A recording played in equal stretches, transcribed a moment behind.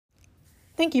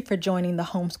Thank you for joining the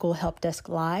Homeschool Help Desk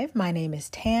Live. My name is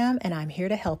Tam, and I'm here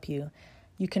to help you.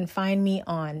 You can find me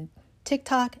on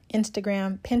TikTok,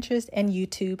 Instagram, Pinterest, and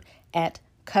YouTube at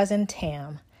Cousin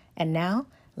Tam. And now,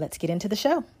 let's get into the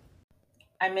show.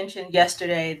 I mentioned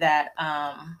yesterday that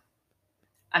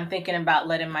I'm thinking about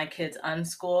letting my kids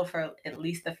unschool for at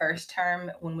least the first term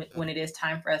when it is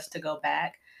time for us to go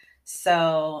back.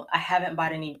 So I haven't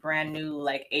bought any brand new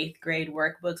like 8th grade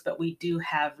workbooks, but we do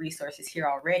have resources here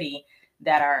already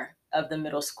that are of the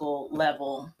middle school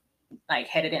level, like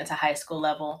headed into high school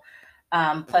level.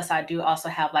 Plus, I do also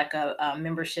have like a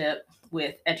membership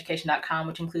with education.com,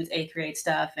 which includes 8th grade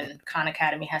stuff, and Khan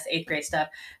Academy has 8th grade stuff.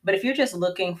 But if you're just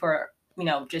looking for,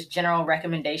 just general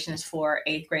recommendations for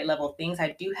 8th grade level things,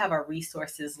 I do have a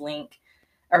resources list,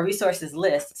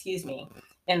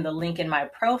 in the link in my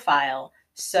profile.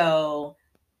 So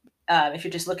if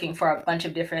you're just looking for a bunch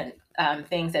of different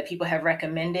things that people have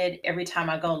recommended, every time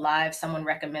I go live, someone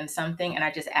recommends something and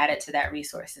I just add it to that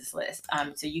resources list.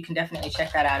 So you can definitely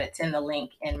check that out. It's in the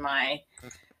link in my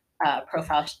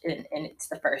profile, and it's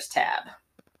the first tab.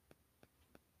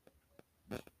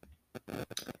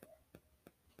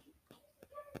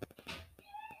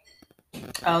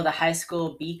 Oh, the high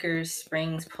school beakers,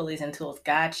 springs, pulleys, and tools.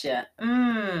 Gotcha.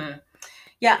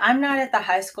 Yeah, I'm not at the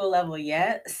high school level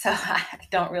yet, so I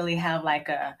don't really have like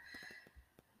a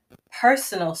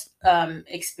personal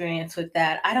experience with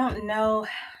that. I don't know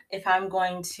if I'm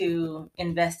going to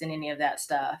invest in any of that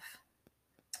stuff.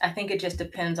 I think it just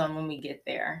depends on when we get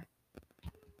there,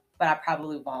 but I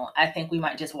probably won't. I think we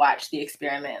might just watch the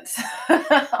experiments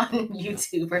on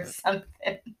YouTube or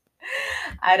something.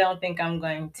 I don't think I'm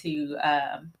going to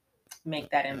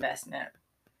make that investment.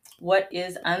 What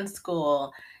is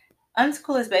unschool?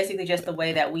 Unschool is basically just the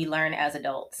way that we learn as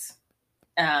adults.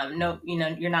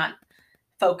 You're not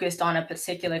focused on a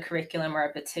particular curriculum or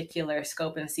a particular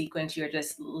scope and sequence. You're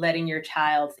just letting your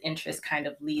child's interest kind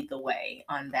of lead the way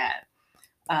on that.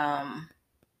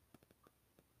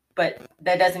 But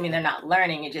that doesn't mean they're not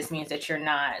learning. It just means that you're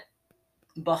not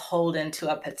beholden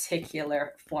to a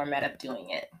particular format of doing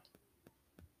it.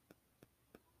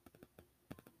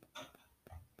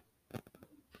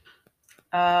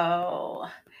 Oh,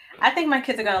 I think my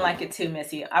kids are going to like it too,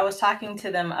 Missy. I was talking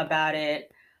to them about it,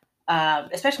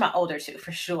 especially my older two,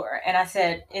 for sure. And I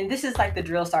said, and this is like the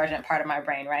drill sergeant part of my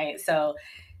brain, right? So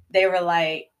they were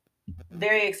like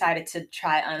very excited to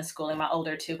try unschooling, my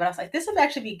older two. But I was like, this would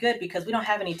actually be good because we don't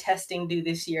have any testing due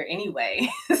this year anyway.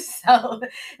 So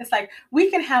it's like we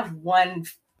can have one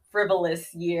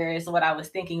frivolous year is what I was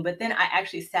thinking. But then I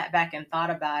actually sat back and thought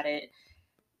about it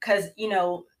because,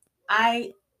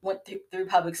 I went through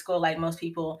public school like most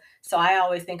people. So I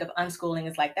always think of unschooling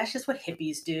as like, that's just what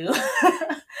hippies do.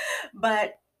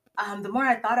 But the more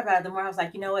I thought about it, the more I was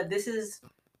like, you know what,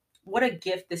 what a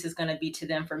gift this is going to be to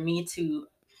them for me to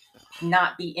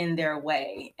not be in their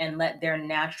way and let their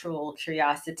natural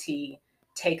curiosity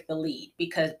take the lead.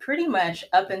 Because pretty much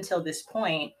up until this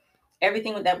point,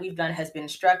 everything that we've done has been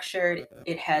structured.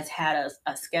 It has had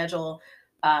a schedule.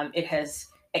 It has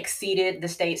exceeded the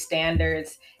state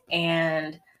standards.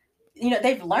 And,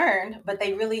 they've learned, but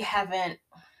they really haven't.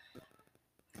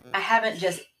 I haven't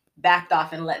just backed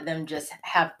off and let them just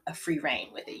have a free reign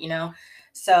with it.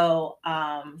 So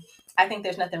I think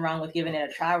there's nothing wrong with giving it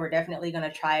a try. We're definitely going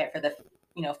to try it for the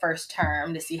first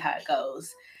term to see how it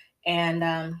goes,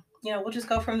 and we'll just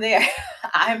go from there.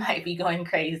 I might be going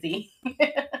crazy,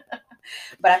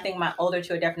 but I think my older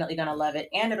two are definitely going to love it,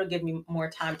 and it'll give me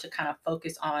more time to kind of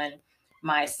focus on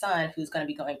my son, who's going to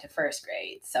be going to first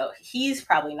grade. So he's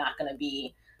probably not going to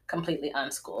be completely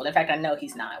unschooled. In fact, I know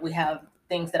he's not. We have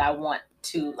things that I want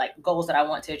to, like goals that I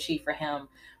want to achieve for him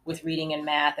with reading and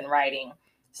math and writing.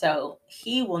 So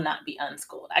he will not be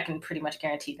unschooled. I can pretty much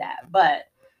guarantee that. But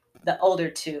the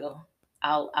older two,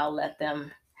 I'll let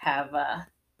them have a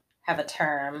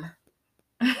term.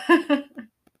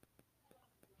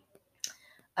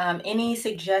 Any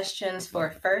suggestions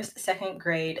for first, second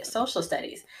grade social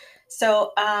studies?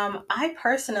 So I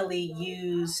personally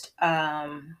used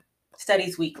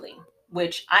Studies Weekly,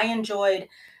 which I enjoyed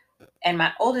and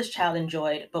my oldest child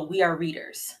enjoyed, but we are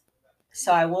readers.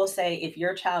 So I will say if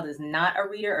your child is not a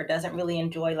reader or doesn't really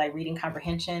enjoy like reading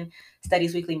comprehension,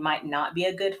 Studies Weekly might not be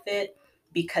a good fit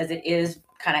because it is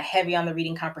kind of heavy on the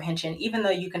reading comprehension. Even though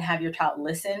you can have your child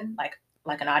listen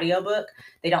like an audiobook,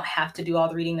 they don't have to do all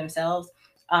the reading themselves.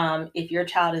 If your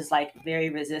child is like very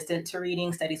resistant to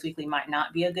reading, Studies Weekly might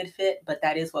not be a good fit, but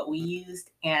that is what we used.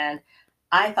 And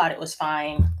I thought it was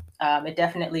fine. It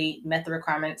definitely met the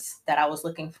requirements that I was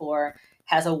looking for.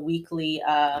 Has a weekly,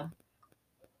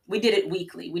 we did it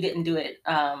weekly. We didn't do it,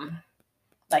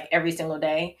 like every single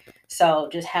day. So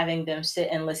just having them sit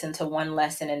and listen to one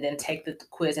lesson and then take the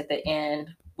quiz at the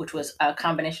end, which was a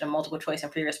combination of multiple choice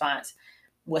and free response,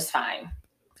 was fine.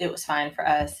 It was fine for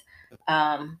us.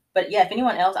 But yeah, if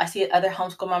anyone else, I see other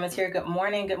homeschool mamas here. Good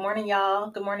morning. Good morning, y'all.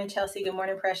 Good morning, Chelsea. Good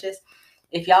morning, Precious.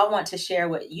 If y'all want to share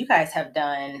what you guys have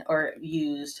done or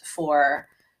used for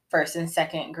first and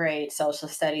second grade social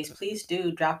studies, please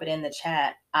do drop it in the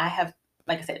chat. I have,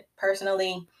 like I said,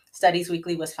 personally, Studies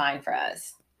Weekly was fine for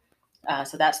us.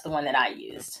 So that's the one that I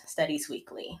used, Studies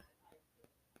Weekly.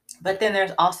 But then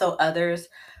there's also others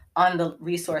on the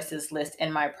resources list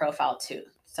in my profile too.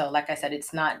 So like I said, this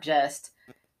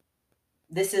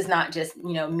is not just,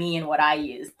 me and what I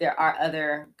use. There are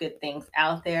other good things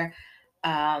out there.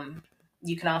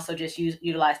 You can also just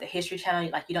utilize the History Channel.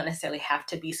 Like, you don't necessarily have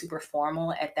to be super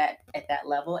formal at that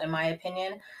level, in my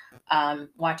opinion.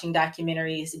 Watching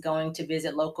documentaries, going to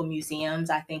visit local museums,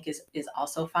 I think is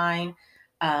also fine.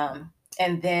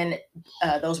 And then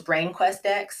those Brain Quest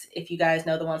decks, if you guys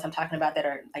know the ones I'm talking about, that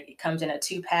are like, it comes in a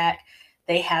 2-pack.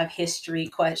 They have history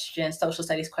questions, social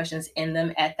studies questions in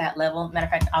them at that level. Matter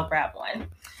of fact, I'll grab one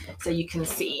so you can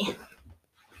see.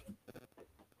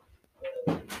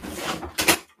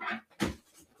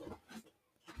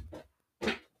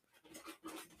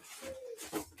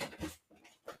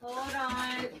 Hold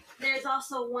on. There's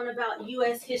also one about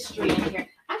U.S. history in here.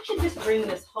 I should just bring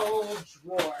this whole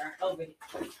drawer over here.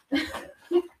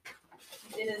 It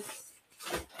is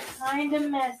kind of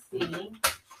messy.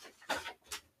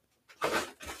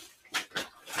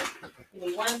 Give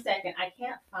me 1 second. I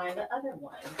can't find the other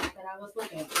one that I was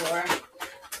looking for.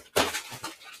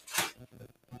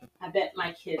 I bet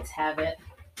my kids have it.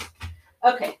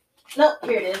 Okay. Nope,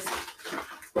 here it is.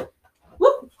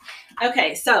 Whoop.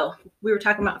 Okay, so we were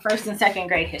talking about first and second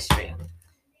grade history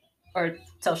or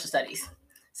social studies.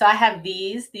 So I have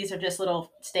these. These are just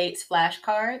little states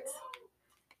flashcards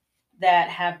that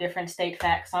have different state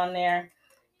facts on there.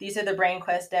 These are the Brain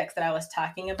Quest decks that I was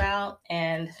talking about.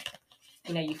 And,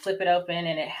 you flip it open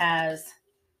and it has,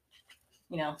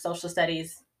 social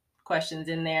studies questions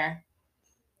in there.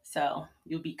 So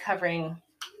you'll be covering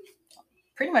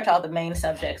pretty much all the main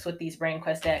subjects with these Brain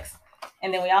Quest decks.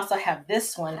 And then we also have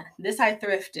this one. This I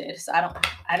thrifted. So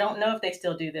I don't know if they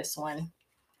still do this one,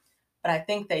 but I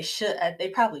think they should. They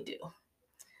probably do.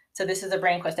 So this is a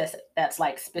Brain Quest that's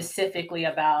like specifically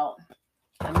about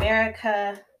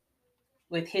America,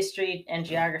 with history and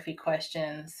geography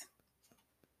questions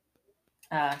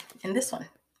in this one.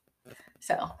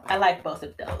 So I like both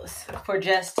of those for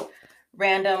just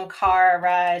random car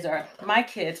rides. Or my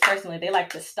kids personally, they like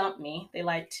to stump me. They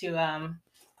like to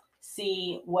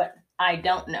see what I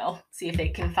don't know, see if they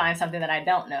can find something that I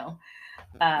don't know.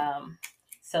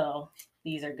 So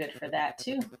these are good for that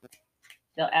too.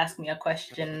 They'll ask me a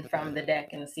question from the deck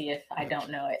and see if I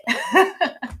don't know it,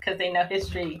 because they know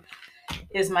history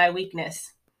is my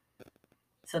weakness.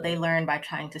 So they learn by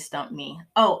trying to stump me.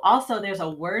 Oh, also there's a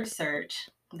word search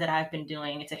that I've been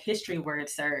doing. It's a history word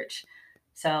search.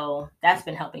 So that's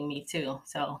been helping me too.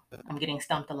 So I'm getting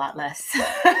stumped a lot less.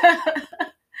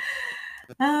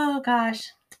 Oh gosh.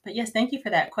 But yes, thank you for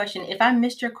that question. If I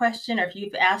missed your question, or if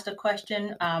you've asked a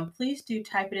question, please do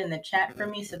type it in the chat for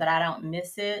me so that I don't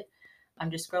miss it. I'm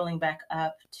just scrolling back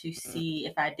up to see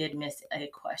if I did miss a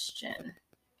question.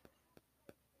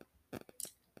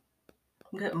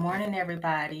 Good morning,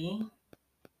 everybody.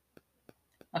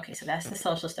 Okay, so that's the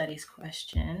social studies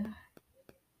question.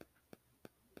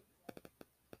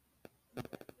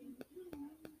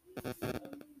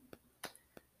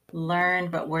 Learned,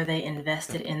 but were they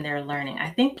invested in their learning? I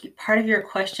think part of your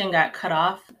question got cut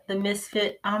off, the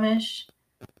misfit Amish,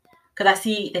 because I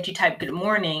see that you typed good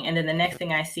morning, and then the next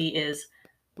thing I see is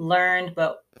learned,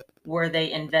 but were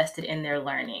they invested in their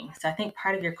learning? So I think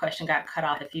part of your question got cut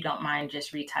off. If you don't mind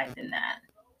just retyping that.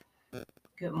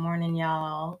 Good morning,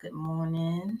 y'all. Good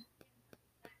morning.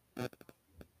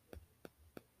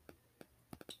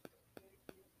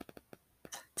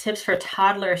 Tips for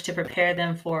toddlers to prepare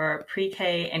them for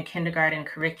pre-K and kindergarten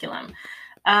curriculum.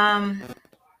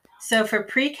 So for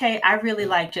pre-K, I really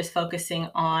like just focusing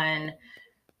on,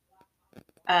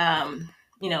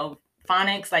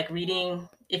 phonics, like reading.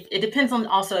 It depends on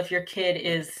also if your kid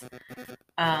is,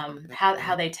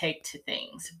 how they take to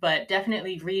things, but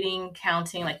definitely reading,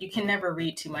 counting. Like, you can never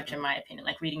read too much, in my opinion,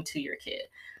 like reading to your kid.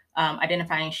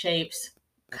 Identifying shapes,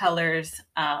 colors,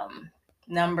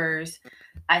 numbers.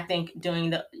 I think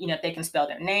doing if they can spell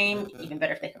their name, even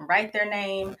better if they can write their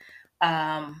name.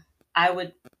 I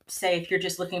would say if you're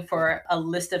just looking for a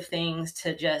list of things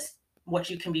to just what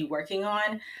you can be working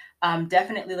on,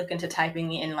 definitely look into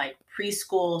typing in like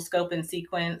preschool scope and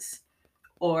sequence,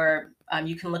 or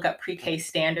you can look up pre-K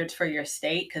standards for your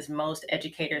state, because most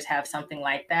educators have something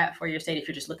like that for your state if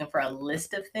you're just looking for a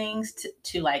list of things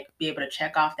to like be able to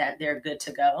check off that they're good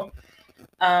to go.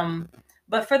 Um,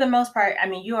 but for the most part, I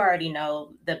mean, you already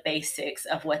know the basics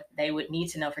of what they would need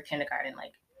to know for kindergarten,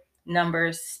 like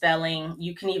numbers, spelling.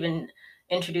 You can even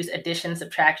introduce addition,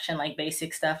 subtraction, like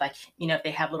basic stuff. Like, you know, if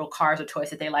they have little cars or toys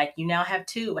that they like, you now have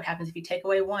two. What happens if you take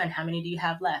away one? How many do you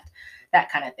have left?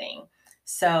 That kind of thing.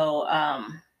 So,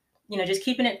 you know, just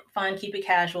keeping it fun, keep it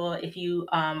casual. If you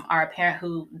are a parent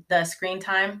who does screen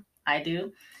time, I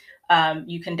do.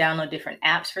 You can download different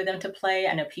apps for them to play.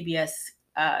 I know PBS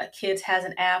Kids has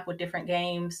an app with different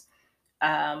games.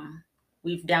 Um,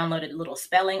 we've downloaded little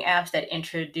spelling apps that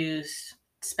introduce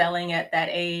spelling at that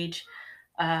age.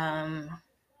 Um,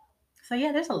 so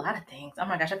yeah, there's a lot of things. Oh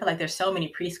my gosh, I feel like there's so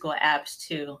many preschool apps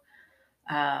too.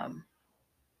 Um,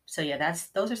 so yeah,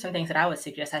 those are some things that I would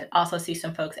suggest. I also see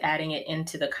some folks adding it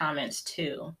into the comments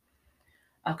too.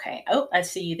 Okay. Oh, I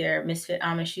see you there, Misfit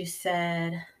Amish. You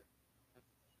said,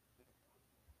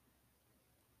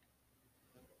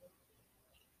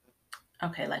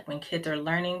 okay, like when kids are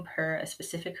learning per a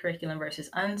specific curriculum versus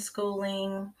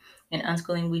unschooling. In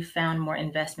unschooling, we found more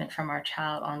investment from our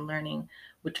child on learning,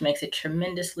 which makes it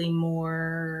tremendously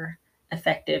more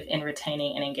effective in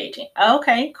retaining and engaging.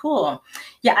 Okay, cool.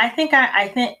 Yeah, I think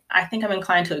I'm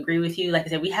inclined to agree with you. Like I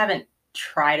said, we haven't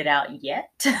tried it out yet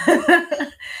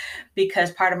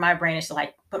because part of my brain is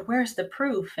like, but where's the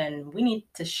proof? And we need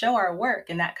to show our work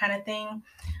and that kind of thing.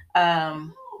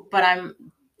 Um, but I'm,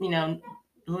 you know,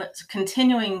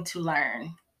 continuing to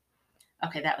learn.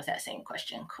 Okay, that was that same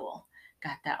question. Cool.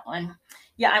 Got that one.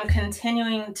 Yeah, I'm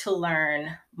continuing to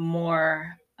learn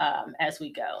more as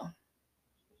we go.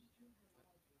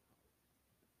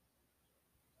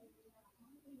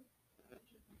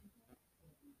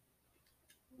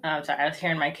 I'm sorry, I was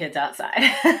hearing my kids outside.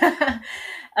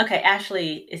 Okay,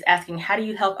 Ashley is asking, how do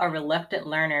you help a reluctant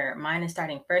learner? Mine is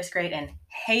starting first grade and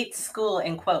hates school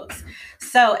in quotes.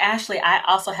 So, Ashley, I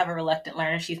also have a reluctant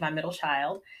learner. She's my middle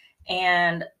child.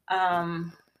 And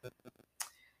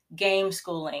game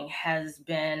schooling has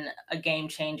been a game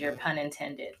changer, pun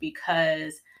intended,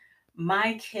 because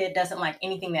my kid doesn't like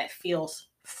anything that feels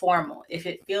formal. If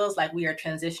it feels like we are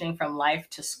transitioning from life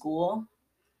to school,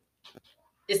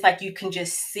 it's like you can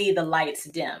just see the lights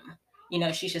dim. You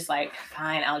know, she's just like,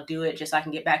 fine, I'll do it just so I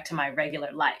can get back to my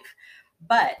regular life.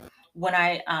 But when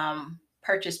I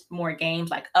purchased more games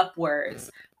like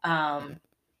Upwards,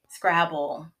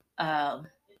 Scrabble, uh,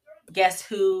 Guess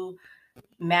Who,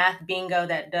 Math Bingo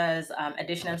that does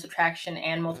addition and subtraction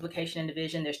and multiplication and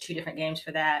division. There's two different games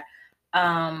for that.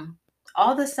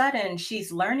 All of a sudden,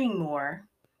 she's learning more,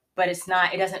 but it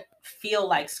doesn't feel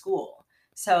like school.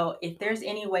 So if there's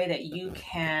any way that you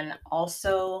can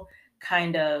also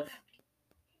kind of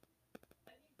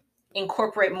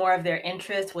incorporate more of their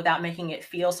interests without making it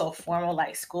feel so formal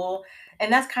like school.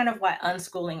 And that's kind of why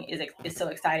unschooling is so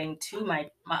exciting to my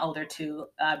older two,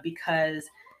 because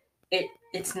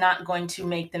it's not going to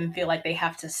make them feel like they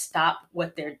have to stop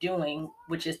what they're doing,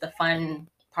 which is the fun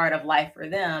part of life for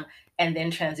them, and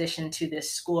then transition to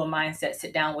this school mindset,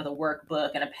 sit down with a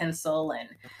workbook and a pencil and,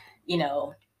 you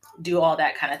know, do all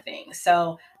that kind of thing.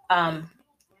 So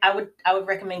I would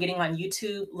recommend getting on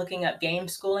YouTube, looking up game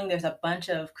schooling. There's a bunch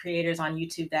of creators on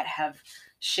YouTube that have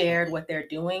shared what they're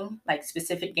doing, like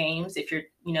specific games, if you're,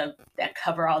 you know, that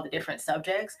cover all the different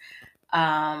subjects.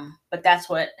 But that's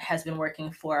what has been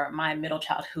working for my middle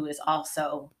child, who is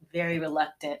also very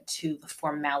reluctant to the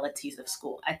formalities of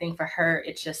school. I think for her,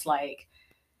 it's just like,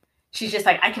 she's just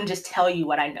like, I can just tell you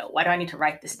what I know. Why do I need to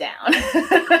write this down?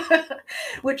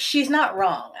 Which she's not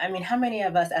wrong. I mean, how many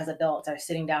of us as adults are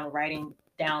sitting down writing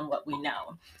down what we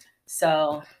know?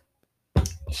 So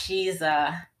she's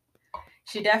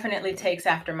she definitely takes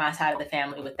after my side of the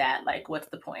family with that. Like, what's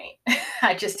the point?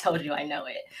 I just told you I know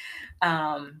it.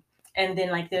 And then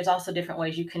like there's also different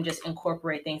ways you can just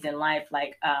incorporate things in life.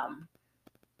 Like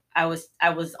I was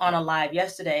on a live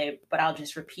yesterday, but I'll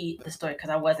just repeat the story because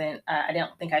I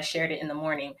don't think I shared it in the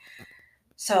morning.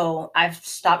 So I've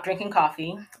stopped drinking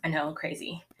coffee. I know,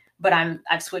 crazy. But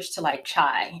I've switched to like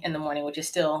chai in the morning, which is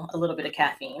still a little bit of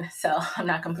caffeine. So I'm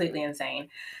not completely insane.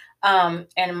 And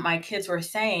my kids were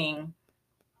saying,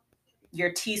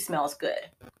 your tea smells good.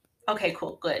 Okay,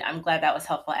 cool, good. I'm glad that was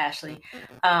helpful, Ashley.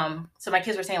 So my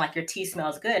kids were saying like, your tea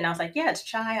smells good, and I was like, yeah, it's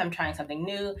chai. I'm trying something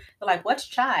new. They're like, what's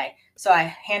chai? So I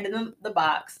handed them the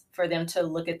box for them to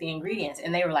look at the ingredients,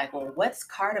 and they were like, well, what's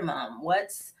cardamom?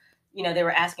 What's, you know, they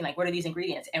were asking like, what are these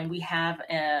ingredients? And we have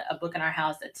a book in our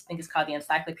house that I think is called the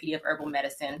Encyclopedia of Herbal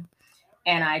Medicine.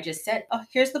 And I just said, oh,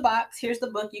 here's the box, here's the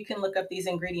book. You can look up these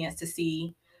ingredients to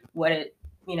see what it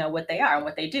what they are and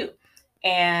what they do.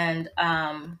 And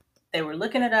they were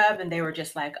looking it up, and they were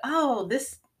just like, oh,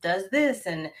 this does this,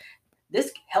 and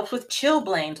this helps with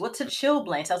chilblains. What's a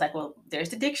chilblain? So I was like, well, there's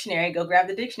the dictionary. Go grab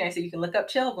the dictionary so you can look up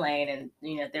chilblain. And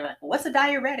they were like, well, what's a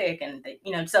diuretic?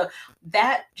 And so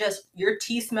that just your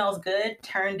tea smells good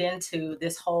turned into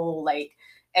this whole like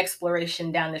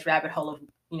exploration down this rabbit hole of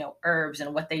herbs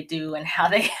and what they do and how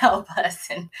they help us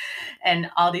and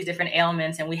all these different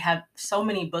ailments. And we have so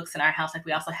many books in our house. Like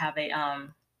we also have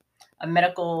a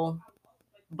medical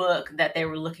book that they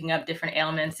were looking up different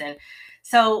ailments. And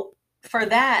so for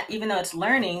that, even though it's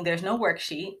learning, there's no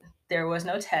worksheet, there was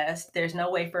no test, there's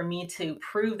no way for me to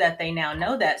prove that they now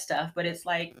know that stuff, but it's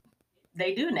like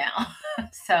they do now.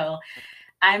 So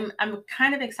I'm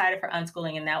kind of excited for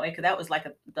unschooling in that way, because that was like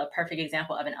the perfect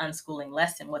example of an unschooling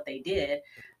lesson, what they did.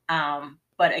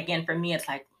 But again, for me, it's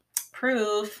like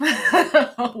proof.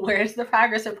 Where's the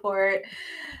progress report?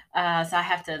 So I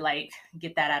have to like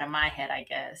get that out of my head, I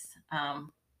guess.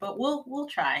 But we'll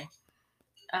try.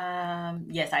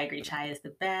 Yes, I agree. Chai is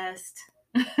the best.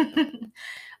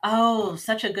 Oh,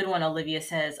 such a good one. Olivia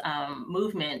says,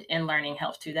 movement in learning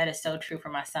helps too. That is so true for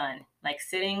my son. Like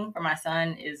sitting for my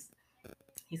son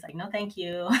he's like, no, thank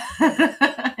you.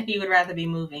 He would rather be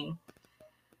moving.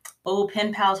 Oh,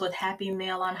 pen pals with Happy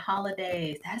Mail on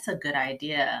holidays. That's a good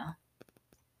idea.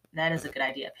 That is a good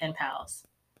idea. Pen pals.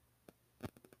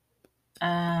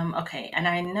 Okay. And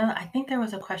I think there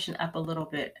was a question up a little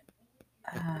bit.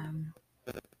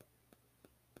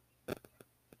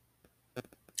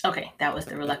 Okay, that was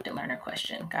the reluctant learner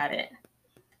question. Got it.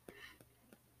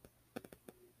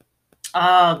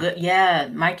 Oh, good. Yeah,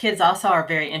 my kids also are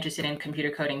very interested in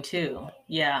computer coding too.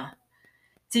 Yeah.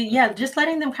 See, yeah, just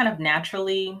letting them kind of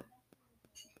naturally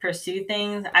pursue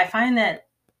things. I find that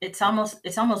it's almost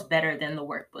better than the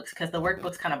workbooks, because the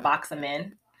workbooks kind of box them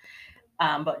in.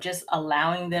 But just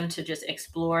allowing them to just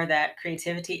explore that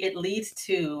creativity, it leads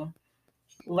to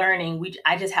learning.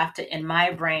 I just have to, in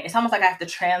my brain, it's almost like I have to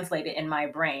translate it in my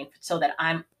brain so that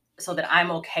I'm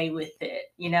okay with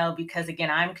it, because again,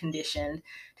 I'm conditioned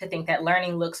to think that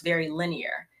learning looks very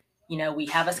linear. We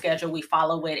have a schedule, we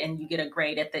follow it, and you get a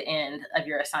grade at the end of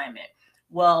your assignment.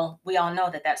 Well, we all know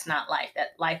that that's not life, that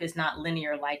life is not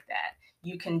linear like that.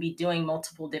 You can be doing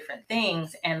multiple different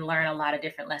things and learn a lot of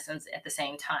different lessons at the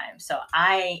same time. So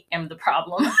I am the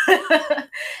problem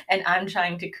and I'm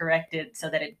trying to correct it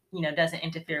so that it, doesn't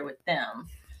interfere with them.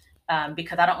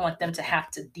 Because I don't want them to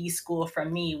have to de-school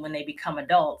from me when they become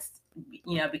adults,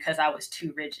 because I was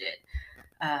too rigid.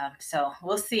 So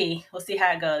we'll see. We'll see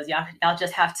how it goes. Y'all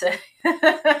just have to.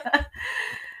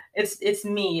 It's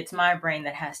me. It's my brain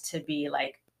that has to be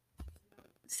like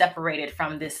separated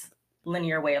from this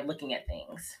linear way of looking at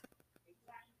things.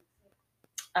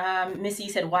 Missy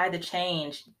said, "Why the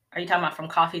change? Are you talking about from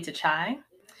coffee to chai?"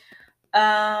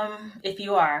 If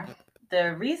you are,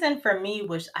 the reason for me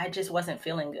was I just wasn't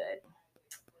feeling good.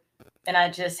 And I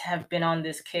just have been on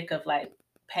this kick of like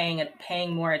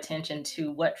paying more attention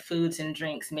to what foods and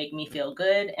drinks make me feel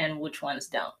good and which ones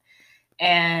don't.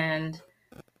 And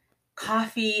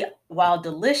coffee, while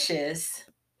delicious,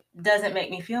 doesn't make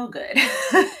me feel good.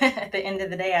 At the end of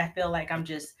the day, I feel like I'm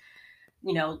just,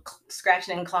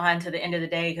 scratching and clawing to the end of the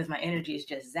day because my energy is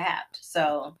just zapped.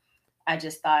 So I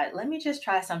just thought, let me just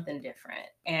try something different.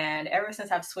 And ever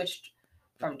since I've switched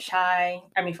from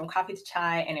coffee to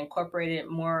chai, and incorporated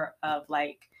more of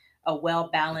like a well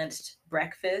balanced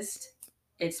breakfast,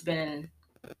 it's been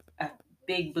a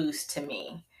big boost to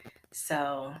me.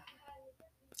 So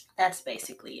that's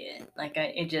basically it. Like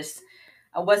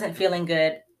I wasn't feeling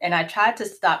good, and I tried to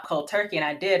stop cold turkey, and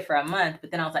I did for a month, but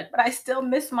then I was like, but I still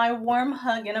miss my warm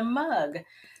hug in a mug.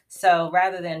 So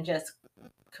rather than just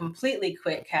completely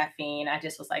quit caffeine, I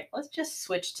just was like, let's just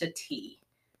switch to tea.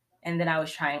 And then I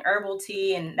was trying herbal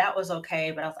tea, and that was okay,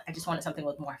 but I just wanted something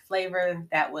with more flavor.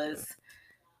 That was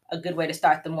a good way to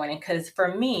start the morning. Because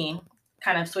for me,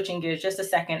 kind of switching gears just a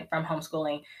second from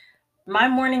homeschooling, my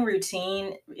morning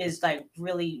routine is like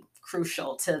really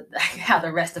crucial to how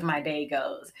the rest of my day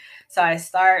goes. So I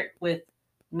start with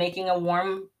making a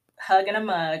warm hug in a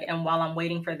mug, and while I'm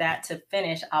waiting for that to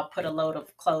finish, I'll put a load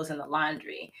of clothes in the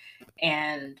laundry.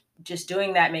 And just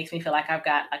doing that makes me feel like I've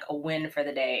got like a win for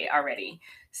the day already.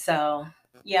 So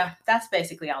yeah, that's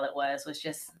basically all it was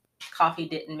just coffee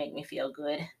didn't make me feel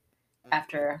good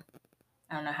after,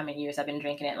 I don't know how many years I've been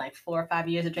drinking it, like 4 or 5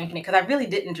 years of drinking it, because I really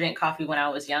didn't drink coffee when I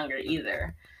was younger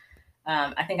either.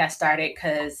 I think I started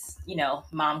because,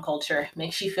 mom culture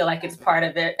makes you feel like it's part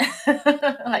of it.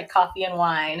 Like coffee and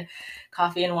wine.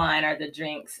 Coffee and wine are the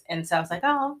drinks. And so I was like,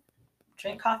 oh,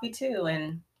 drink coffee too.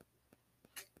 And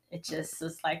it just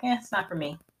was like, it's not for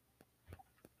me.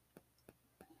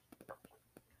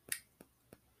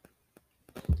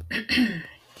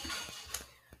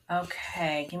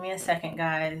 Okay, give me a second,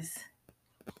 guys.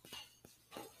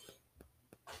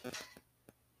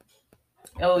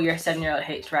 Oh, your 7-year-old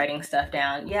hates writing stuff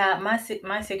down. Yeah, my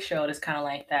 6-year-old is kind of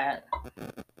like that.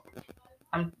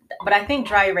 Um, but I think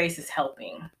dry erase is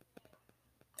helping.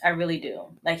 I really do.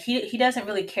 Like he doesn't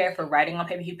really care for writing on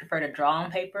paper. He prefer to draw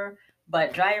on paper.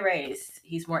 But dry erase,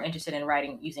 he's more interested in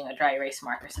writing using a dry erase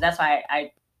marker. So that's why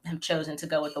I have chosen to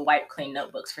go with the wipe clean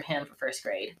notebooks for him for first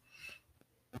grade.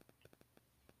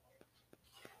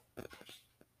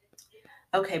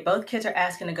 Okay, both kids are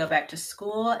asking to go back to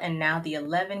school, and now the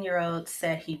 11-year-old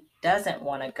said he doesn't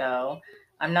want to go.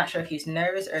 I'm not sure if he's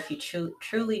nervous or if he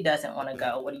truly doesn't want to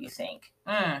go. What do you think?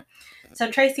 So,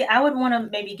 Tracy, I would want to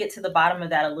maybe get to the bottom of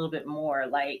that a little bit more.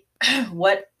 Like,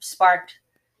 what sparked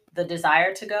the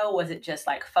desire to go? Was it just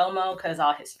like FOMO because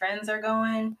all his friends are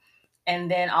going? And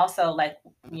then also, like,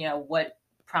 what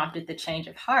prompted the change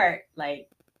of heart? Like,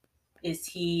 is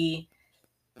he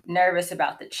nervous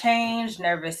about the change,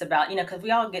 nervous about, because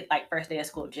we all get like first day of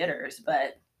school jitters,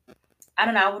 but I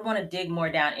don't know. I would want to dig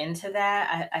more down into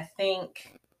that. I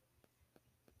think,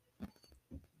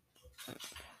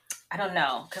 I don't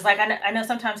know. Cause like, I know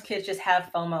sometimes kids just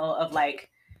have FOMO of like,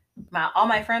 all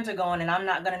my friends are going and I'm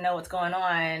not going to know what's going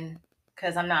on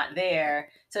because I'm not there.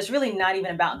 So it's really not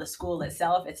even about the school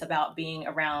itself. It's about being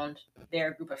around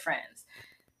their group of friends.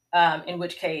 In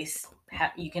which case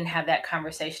you can have that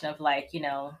conversation of like,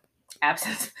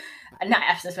 absence, not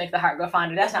absence makes the heart go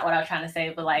fonder. That's not what I was trying to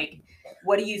say, but like,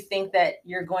 what do you think that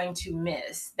you're going to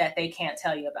miss that they can't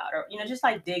tell you about? Or, just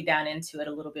like dig down into it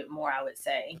a little bit more, I would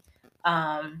say.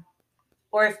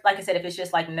 Or if, like I said, if it's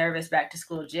just like nervous back to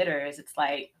school jitters, it's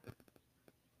like,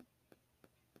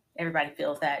 everybody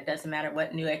feels that. It doesn't matter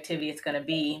what new activity it's going to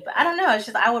be. But I don't know. It's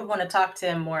just, I would want to talk to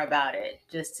him more about it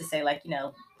just to say like,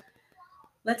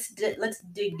 let's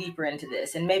dig deeper into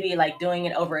this, and maybe like doing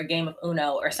it over a game of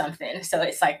Uno or something. So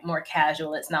it's like more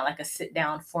casual. It's not like a sit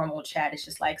down formal chat. It's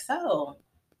just like, so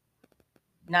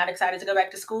not excited to go back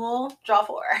to school? Draw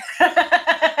four.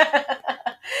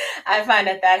 I find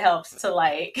that helps to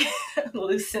like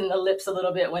loosen the lips a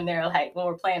little bit when they're like, when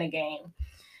we're playing a game,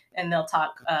 and they'll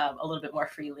talk a little bit more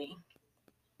freely.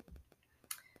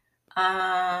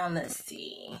 Let's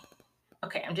see.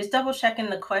 Okay, I'm just double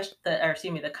checking the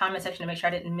comment section to make sure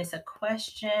I didn't miss a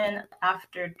question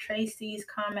after Tracy's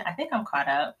comment. I think I'm caught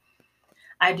up.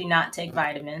 I do not take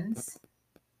vitamins.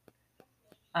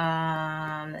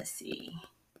 Let's see.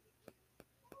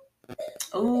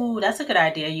 Oh, that's a good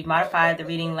idea. You modify the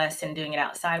reading lesson, doing it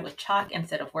outside with chalk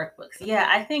instead of workbooks. Yeah,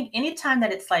 I think anytime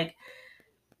that it's like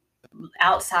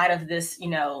outside of this,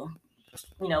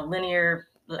 linear,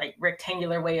 like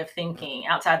rectangular way of thinking,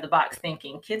 outside the box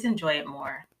thinking, kids enjoy it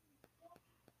more.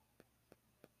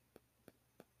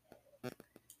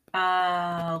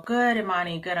 Oh, good,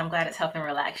 Imani. Good. I'm glad it's helping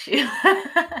relax you.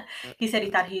 He said he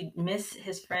thought he'd miss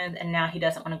his friends and now he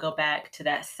doesn't want to go back to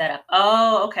that setup.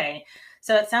 Oh, okay.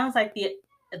 So it sounds like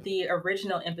the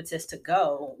original impetus to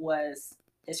go was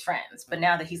his friends. But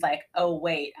now that he's like, oh,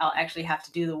 wait, I'll actually have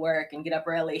to do the work and get up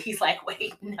early. He's like,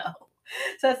 wait, no.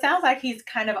 So it sounds like he's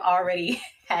kind of already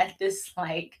had this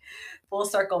like full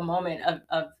circle moment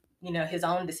of his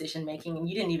own decision making, and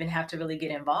you didn't even have to really get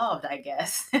involved, I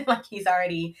guess. Like he's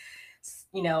already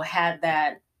had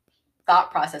that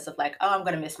thought process of like, oh, I'm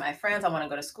going to miss my friends, I want to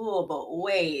go to school, but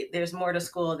wait, there's more to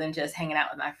school than just hanging out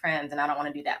with my friends, and I don't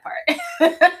want to do that part.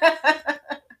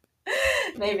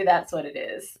 Maybe that's what it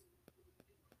is.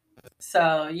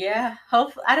 So yeah,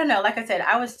 hopefully, I don't know, like I said,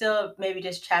 I would still maybe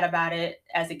just chat about it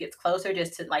as it gets closer,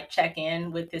 just to like check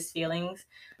in with his feelings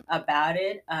about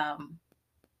it.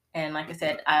 And like I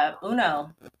said,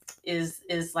 Uno is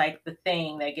like the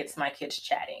thing that gets my kids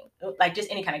chatting. Like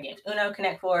just any kind of games. Uno,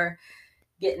 Connect Four,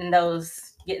 getting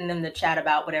them to chat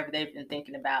about whatever they've been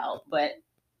thinking about, but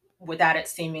without it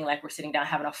seeming like we're sitting down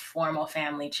having a formal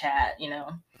family chat,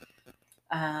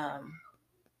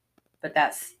 But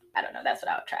I don't know, that's what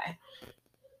I would try.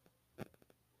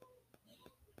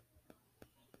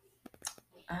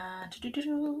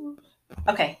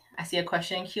 Okay, I see a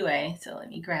question in QA, so let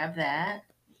me grab that.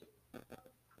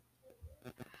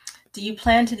 Do you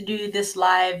plan to do this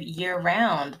live year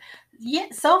round? Yeah,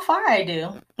 so far I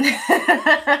do.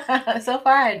 So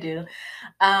far I do.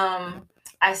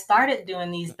 I started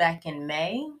doing these back in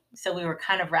May, so we were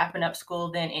kind of wrapping up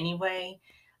school then anyway.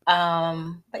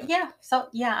 But yeah, so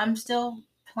yeah, I'm still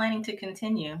planning to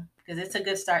continue because it's a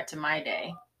good start to my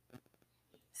day.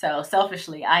 So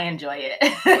selfishly, I enjoy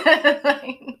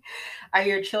it. Are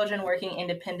your children working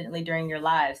independently during your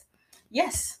lives?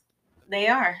 Yes, they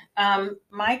are.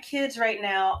 My kids right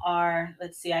now are,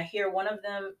 let's see, I hear one of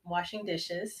them washing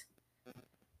dishes.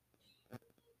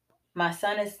 My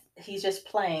son he's just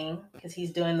playing because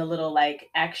he's doing the little like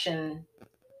action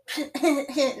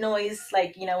noise,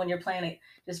 like, when you're playing,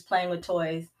 just playing with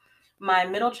toys. My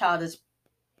middle child is,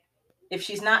 if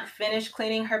she's not finished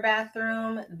cleaning her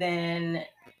bathroom, then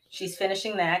she's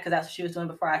finishing that because that's what she was doing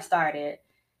before I started.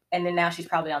 And then now she's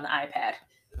probably on the iPad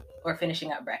or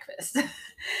finishing up breakfast.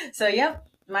 So, yep,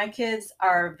 my kids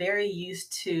are very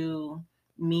used to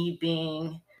me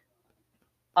being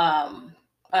um,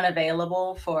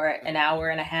 unavailable for an hour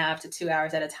and a half to 2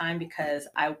 hours at a time because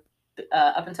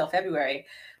up until February,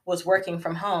 was working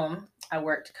from home. I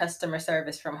worked customer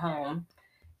service from home,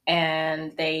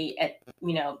 and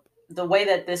the way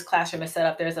that this classroom is set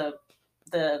up, there's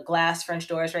the glass French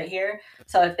doors right here.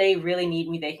 So if they really need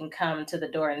me, they can come to the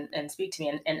door and speak to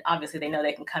me. And obviously they know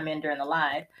they can come in during the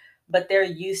live, but they're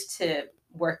used to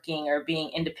working or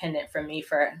being independent from me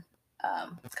for a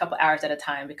couple hours at a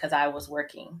time because I was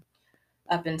working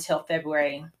up until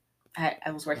February.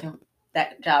 I was working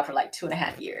that job for like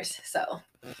 2.5 years. So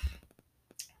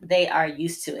they are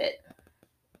used to it.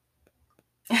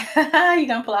 You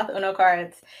gonna pull out the Uno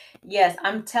cards? Yes,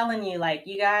 I'm telling you, like,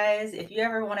 you guys, if you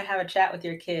ever want to have a chat with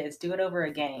your kids, do it over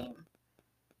a game.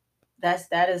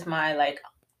 That is my, like,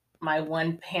 my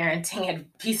one parenting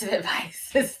piece of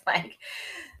advice. It's like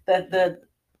the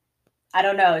I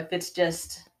don't know if it's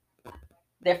just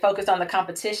they're focused on the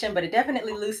competition, but it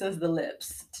definitely loosens the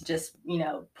lips to just,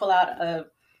 pull out a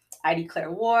I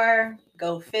declare war,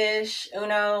 go fish,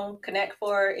 Uno, Connect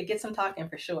Four. It gets them talking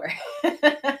for sure.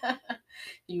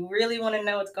 You really want to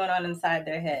know what's going on inside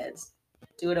their heads,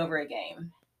 do it over a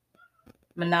game.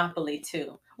 Monopoly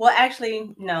too. Well,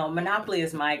 actually, no, Monopoly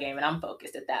is my game and I'm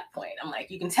focused at that point. I'm like,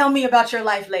 you can tell me about your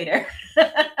life later.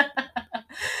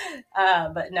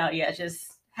 But no, yeah,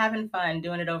 just having fun,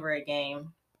 doing it over a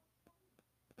game.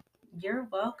 You're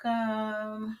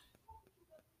welcome.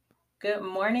 Good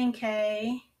morning,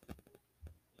 Kay.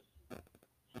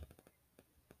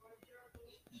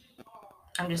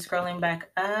 I'm just scrolling back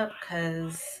up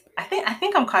because I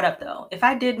think I'm caught up though. If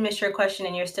I did miss your question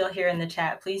and you're still here in the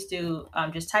chat, please do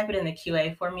just type it in the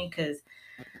QA for me because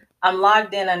I'm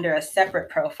logged in under a separate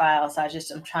profile. So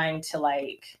I'm trying to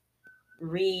like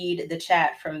read the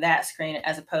chat from that screen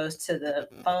as opposed to the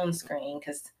phone screen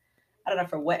because I don't know,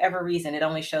 for whatever reason it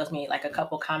only shows me like a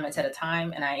couple comments at a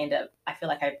time, and I feel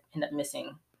like I end up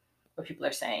missing what people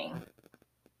are saying.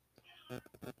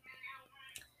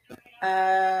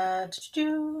 Uh,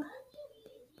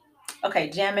 okay,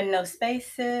 jamming no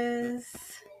spaces.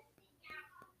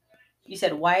 You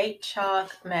said white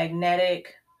chalk,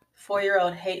 magnetic.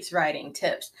 4-year-old hates writing.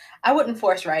 Tips. I wouldn't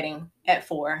force writing at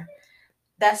 4.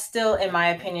 That's still, in my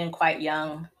opinion, quite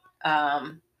young.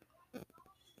 Um,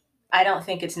 I don't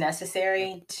think it's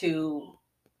necessary to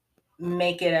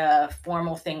make it a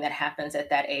formal thing that happens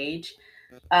at that age.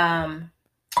 Um,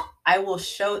 I will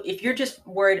show, if you're just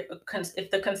worried, if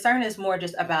the concern is more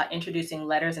just about introducing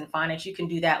letters and phonics, you can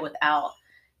do that without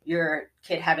your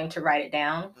kid having to write it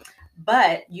down.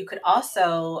 But you could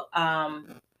also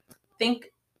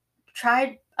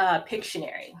try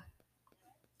Pictionary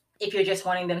if you're just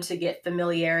wanting them to get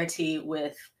familiarity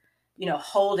with,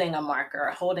 holding a marker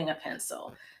or holding a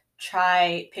pencil.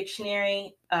 Try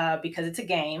Pictionary because it's a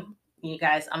game. You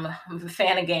guys, I'm a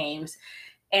fan of games.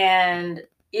 And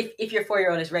if your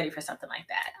 4-year-old is ready for something like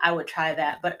that, I would try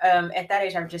that. But at that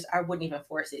age, I wouldn't even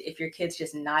force it. If your kid's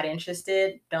just not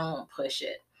interested, don't push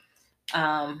it.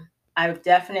 I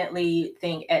definitely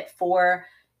think at 4,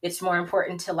 it's more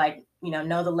important to like,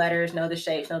 know the letters, know the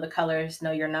shapes, know the colors,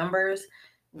 know your numbers.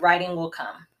 Writing will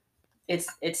come.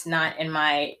 It's not, in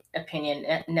my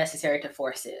opinion, necessary to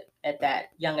force it at that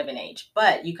young of an age.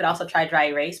 But you could also try dry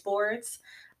erase boards.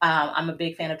 I'm a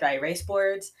big fan of dry erase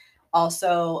boards.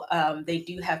 Also, they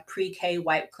do have pre-K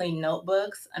wipe clean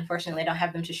notebooks. Unfortunately, I don't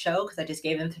have them to show because I just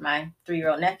gave them to my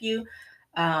 3-year-old nephew.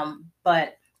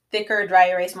 But thicker dry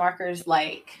erase markers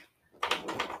like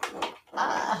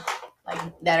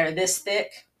that are this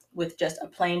thick with just a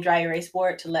plain dry erase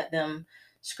board to let them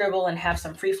scribble and have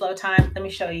some free flow time. Let me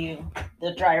show you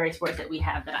the dry erase boards that we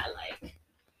have that I like.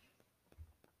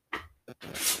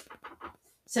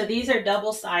 So these are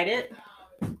double-sided.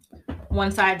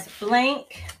 One side's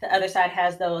blank, the other side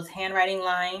has those handwriting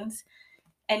lines.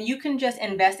 And you can just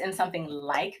invest in something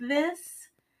like this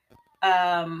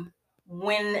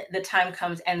when the time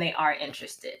comes and they are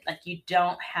interested. Like, you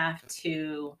don't have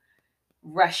to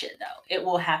rush it though. It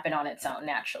will happen on its own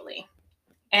naturally.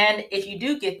 And if you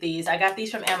do get these, I got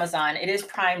these from Amazon. It is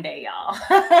Prime Day, y'all.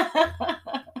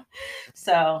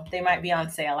 So they might be on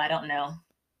sale. I don't know.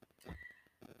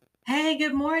 Hey,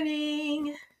 good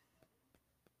morning.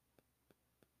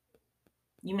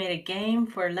 You made a game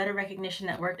for letter recognition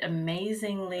that worked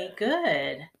amazingly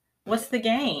good. What's the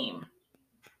game?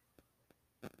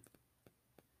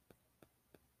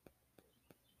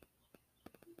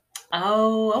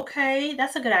 Oh, okay.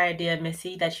 That's a good idea,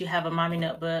 Missy, that you have a mommy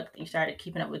notebook. You started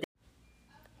keeping up with it.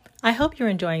 I hope you're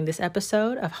enjoying this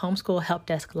episode of Homeschool Help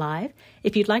Desk Live.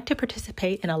 If you'd like to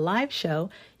participate in a live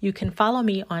show, you can follow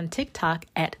me on TikTok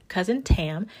at Cousin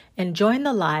Tam and join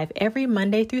the live every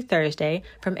Monday through Thursday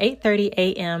from 8:30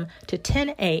 a.m. to 10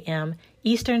 a.m.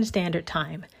 Eastern Standard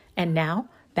Time. And now,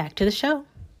 back to the show.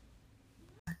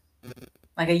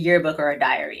 Like a yearbook or a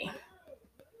diary.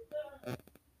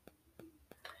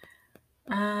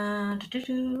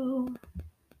 Doo-doo-doo.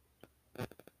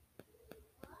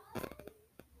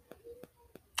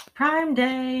 Prime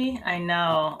Day. I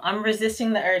know. I'm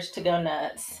resisting the urge to go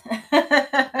nuts.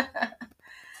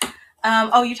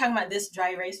 Oh, you're talking about this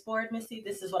dry erase board, Missy?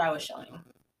 This is what I was showing.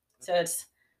 So it's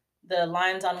the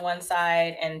lines on one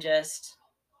side and just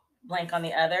blank on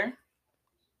the other.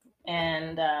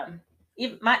 And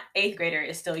even my 8th grader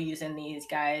is still using these,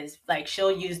 guys. Like,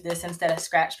 she'll use this instead of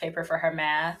scratch paper for her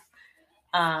math.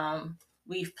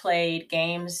 We've played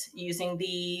games using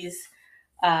these.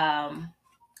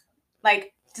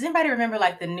 Like, does anybody remember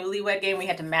like the newlywed game? We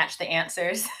had to match the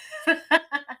answers.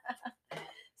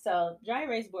 So dry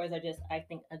erase boards are just, I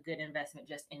think, a good investment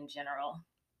just in general.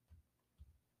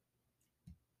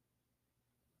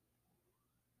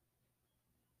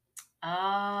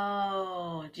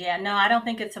 Oh, yeah. No, I don't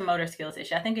think it's a motor skills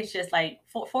issue. I think it's just like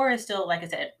four is still, like I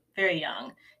said, very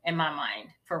young in my mind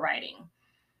for writing.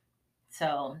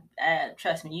 So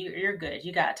trust me, you're good.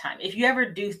 You got time. If you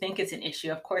ever do think it's an issue,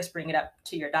 of course, bring it up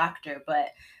to your doctor.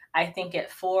 But I think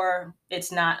at 4, it's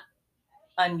not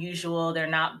unusual. They're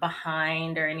not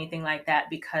behind or anything like that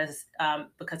because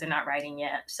they're not writing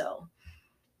yet. So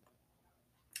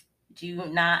do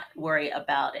not worry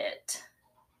about it.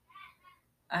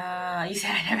 You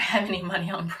said I never have any money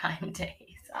on Prime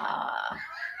days.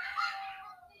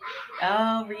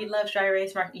 Oh, Reed loves dry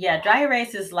erase mark. Yeah, dry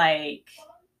erase is like,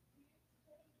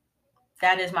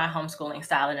 that is my homeschooling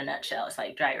style in a nutshell. It's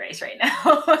like dry erase right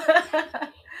now.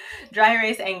 Dry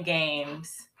erase and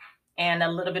games and a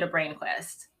little bit of brain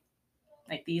quest.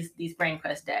 Like these brain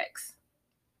quest decks.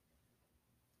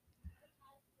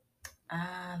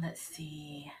 Let's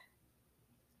see.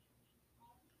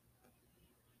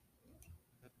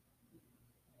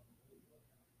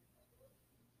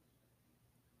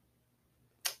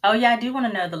 Oh yeah, I do want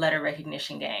to know the letter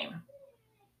recognition game.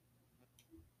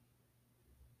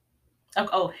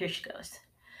 Oh, here she goes.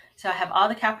 So I have all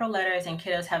the capital letters and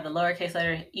kiddos have the lowercase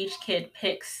letter. Each kid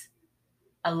picks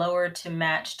a lower to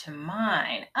match to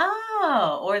mine.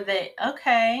 Oh, or they,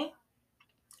 okay.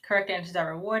 Correct answers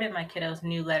are rewarded. My kiddos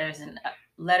knew letters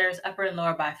upper and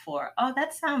lower by 4. Oh,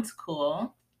 that sounds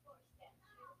cool.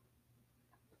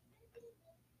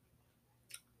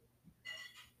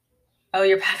 Oh,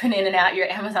 you're popping in and out. You're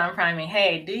Amazon priming.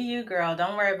 Hey, do you, girl?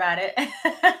 Don't worry about it.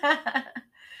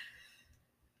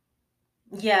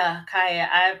 Yeah, Kaya,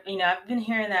 I've been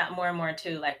hearing that more and more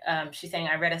too. Like, she's saying,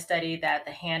 I read a study that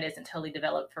the hand isn't totally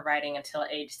developed for writing until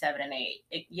age 7 and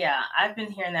 8. Yeah, I've been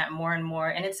hearing that more and more,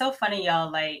 and it's so funny, y'all.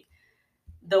 Like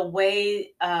the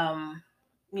way,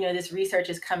 this research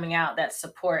is coming out that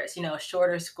supports,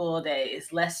 shorter school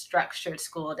days, less structured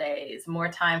school days, more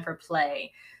time for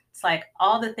play. It's like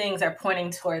all the things are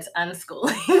pointing towards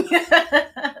unschooling.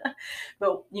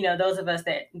 But, those of us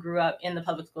that grew up in the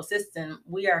public school system,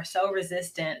 we are so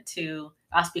resistant to,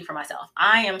 I'll speak for myself.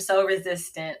 I am so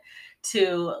resistant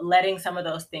to letting some of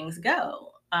those things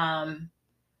go.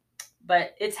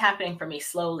 But it's happening for me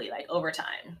slowly, like over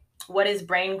time. What is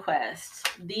Brain Quest?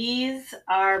 These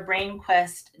are Brain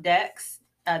Quest decks.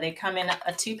 They come in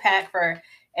a 2-pack for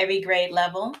every grade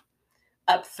level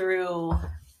up through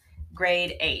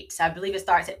grade 8. So I believe it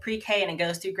starts at pre-K and it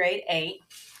goes through grade 8.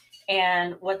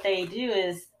 And what they do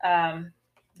is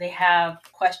they have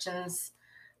questions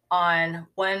on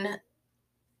one,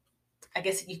 I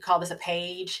guess you call this a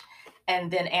page, and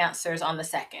then answers on the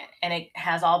second. And it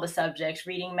has all the subjects: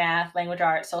 reading, math, language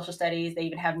arts, social studies. They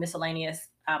even have miscellaneous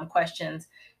questions.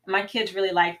 My kids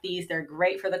really like these. They're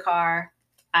great for the car.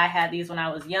 I had these when I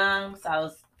was young, so I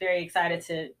was very excited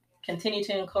to continue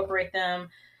to incorporate them.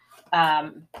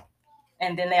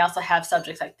 And then they also have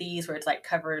subjects like these where it's like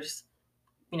covers,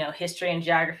 history and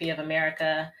geography of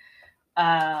America.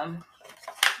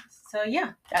 So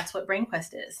yeah, that's what Brain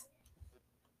Quest is.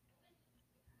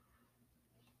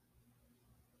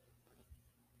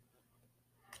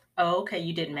 Oh, okay,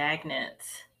 you did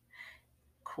magnets.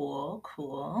 Cool,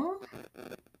 cool.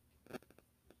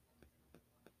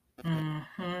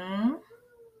 Mm-hmm.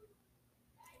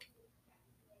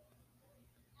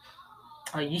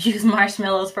 Oh, you use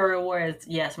marshmallows for rewards.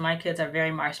 Yes, my kids are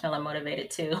very marshmallow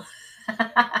motivated too.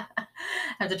 I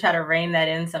have to try to rein that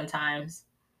in sometimes.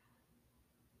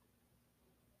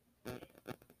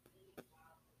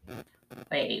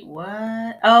 Wait,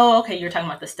 what? Oh, okay, you're talking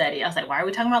about the study. I was like, why are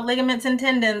we talking about ligaments and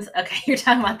tendons? Okay, you're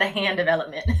talking about the hand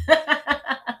development.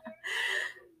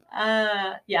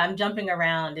 Yeah, I'm jumping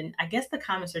around, and I guess the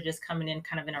comments are just coming in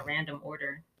kind of in a random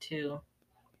order too.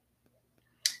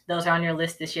 Those are on your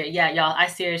list this year. Yeah, y'all,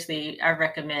 I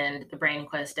recommend the Brain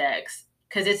Quest X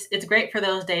because it's great for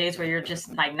those days where you're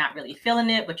just like not really feeling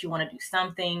it, but you want to do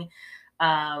something.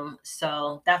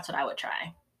 So that's what I would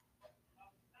try.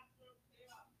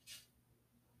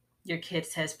 Your kid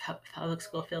says public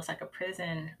school feels like a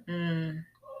prison.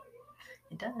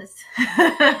 It does.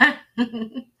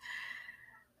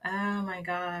 Oh my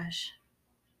gosh.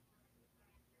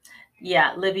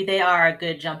 Yeah, Libby, they are a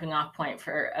good jumping off point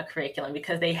for a curriculum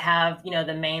because they have,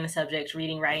 the main subjects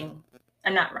reading, writing,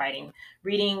 not writing,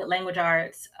 reading, language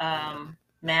arts,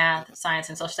 math, science,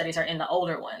 and social studies are in the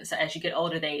older ones. So as you get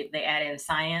older, they add in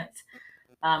science.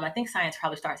 I think science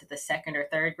probably starts at the second or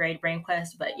third grade brain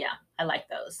quest, but yeah, I like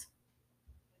those.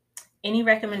 Any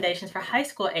recommendations for high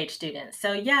school age students?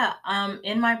 So yeah,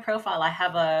 in my profile, I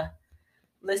have a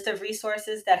list of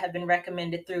resources that have been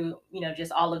recommended through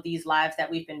just all of these lives that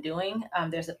we've been doing.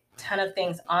 There's a ton of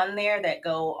things on there that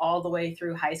go all the way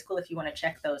through high school if you want to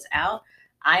check those out.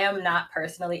 I am not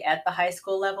personally at the high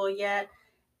school level yet,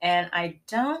 and I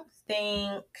don't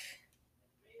think,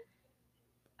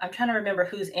 I'm trying to remember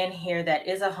who's in here that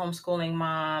is a homeschooling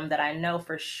mom that I know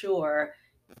for sure.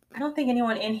 I don't think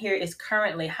anyone in here is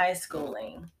currently high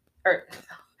schooling or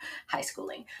high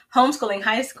schooling, homeschooling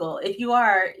high school. If you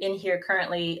are in here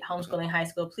currently homeschooling high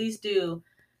school, please do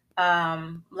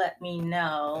let me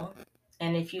know.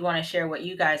 And if you want to share what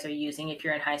you guys are using if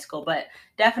you're in high school, but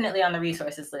definitely on the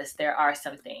resources list, there are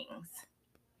some things.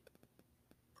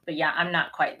 But yeah, I'm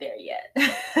not quite there yet.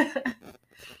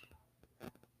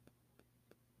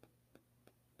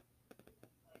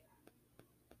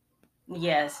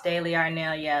 Yes, Daily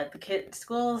Arnell. Yeah, the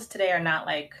schools today are not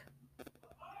like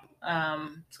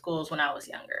schools when I was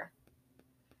younger.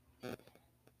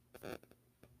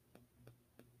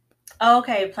 Oh,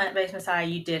 okay, Plant Based Messiah,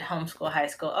 you did homeschool high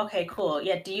school. Okay, cool.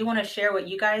 Yeah, do you want to share what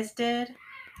you guys did?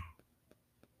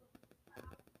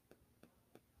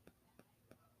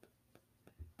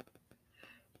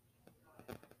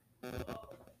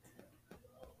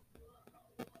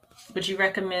 Would you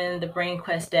recommend the Brain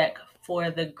Quest deck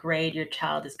for the grade your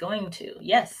child is going to?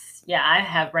 Yes. Yeah, I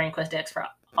have Brain Quest decks for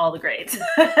all the grades.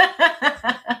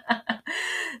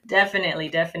 Definitely,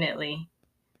 definitely.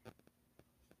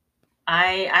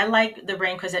 I like the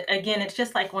Brain Quest. Again, it's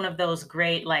just like one of those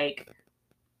great like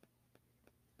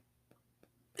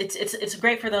it's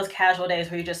great for those casual days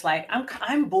where you're just like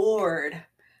I'm bored.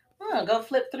 Go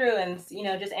flip through and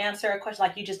just answer a question,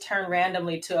 like you just turn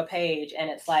randomly to a page and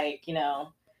it's like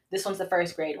this one's the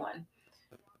first grade one.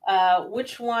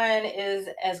 Which one is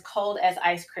as cold as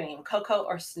ice cream, cocoa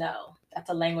or snow? That's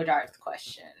a language arts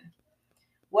question.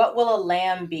 What will a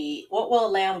lamb be? What will a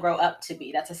lamb grow up to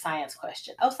be? That's a science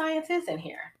question. Oh, science is in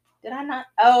here. Did I not?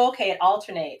 Oh, okay. It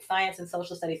alternates. Science and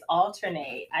social studies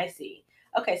alternate. I see.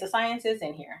 Okay, so science is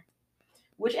in here.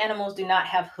 Which animals do not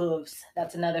have hooves?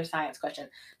 That's another science question.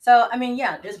 So, I mean,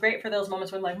 yeah, just great for those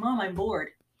moments where, like, Mom, I'm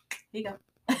bored. Here you go.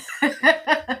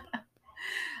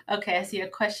 Okay, I see a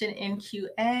question in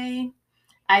QA.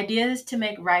 Ideas to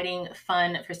make writing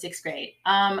fun for sixth grade.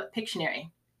 Pictionary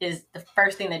is the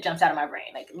first thing that jumps out of my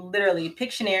brain. Like literally,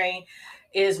 Pictionary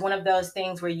is one of those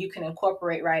things where you can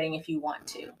incorporate writing if you want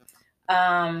to.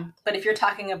 But if you're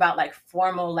talking about like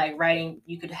formal like writing,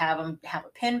 you could have them have a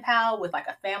pen pal with like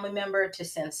a family member to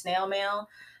send snail mail,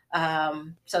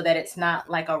 so that it's not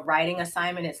like a writing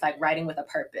assignment. It's like writing with a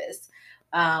purpose.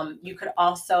 You could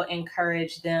also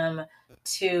encourage them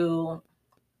to,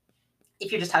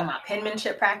 if you're just talking about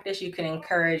penmanship practice, you can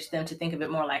encourage them to think of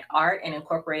it more like art and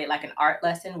incorporate it like an art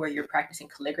lesson where you're practicing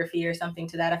calligraphy or something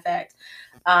to that effect.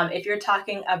 If you're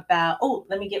talking about, oh,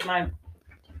 let me get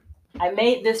I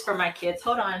made this for my kids.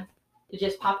 Hold on. It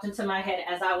just popped into my head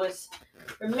as I was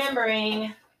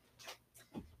remembering.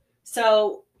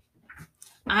 So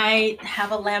I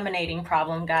have a laminating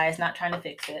problem, guys, not trying to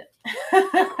fix it.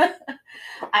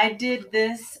 I did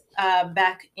this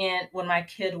back in when my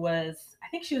kid was, I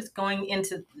think she was going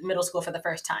into middle school for the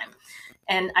first time.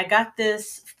 And I got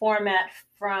this format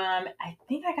from, I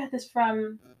think I got this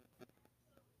from,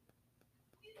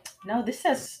 no, this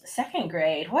says second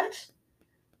grade. What?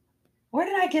 Where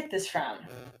did I get this from?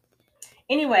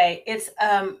 Anyway, it's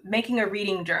making a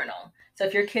reading journal. So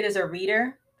if your kid is a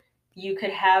reader, you could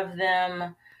have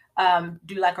them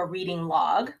do like a reading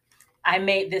log. I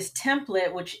made this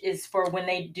template, which is for when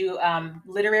they do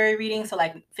literary reading, so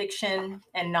like fiction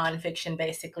and nonfiction,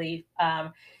 basically,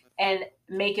 and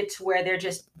make it to where they're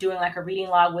just doing like a reading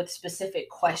log with specific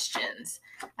questions.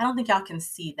 I don't think y'all can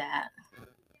see that.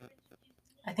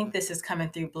 I think this is coming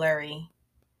through blurry,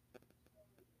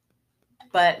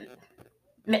 but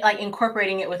like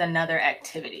incorporating it with another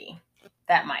activity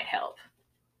that might help.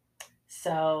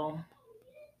 So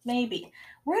maybe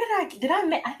I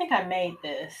think I made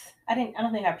this. I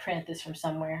don't think I printed this from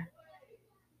somewhere.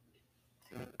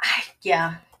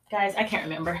 Yeah, guys, I can't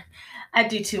remember. I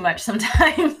do too much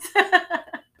sometimes.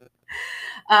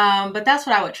 But that's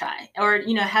what I would try. Or,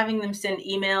 having them send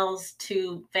emails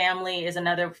to family is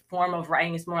another form of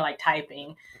writing. It's more like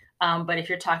typing. But if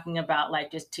you're talking about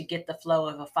like just to get the flow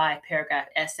of a 5-paragraph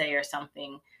essay or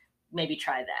something, maybe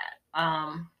try that.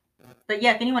 But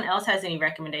yeah, if anyone else has any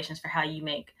recommendations for how you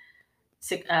make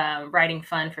writing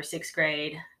fun for 6th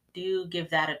grade, do give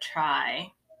that a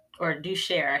try, or do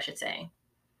share, I should say.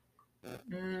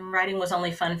 Writing was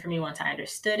only fun for me once I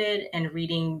understood it, and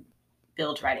reading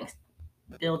builds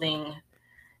building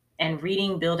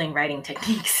writing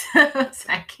techniques. So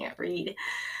I can't read.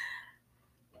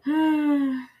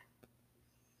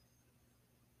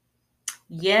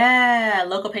 Yeah,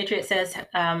 Local Patriot says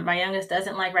my youngest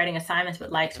doesn't like writing assignments,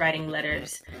 but likes writing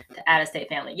letters to out-of-state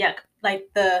family. Yeah, like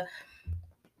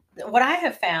what I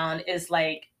have found is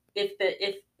like if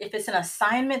it's an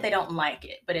assignment, they don't like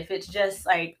it, but if it's just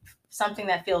like something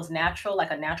that feels natural,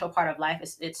 like a natural part of life,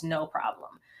 it's no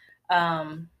problem.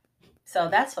 So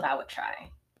that's what I would try.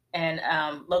 And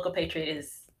Local Patriot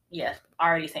is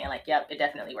already saying like, yep, it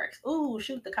definitely works. Ooh,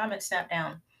 shoot, the comment snapped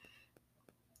down.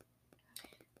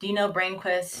 Do you know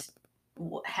BrainQuest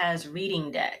has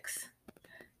reading decks?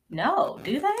 No,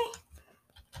 do they?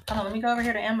 Hold on, let me go over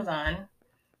here to Amazon.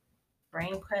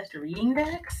 BrainQuest reading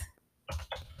decks?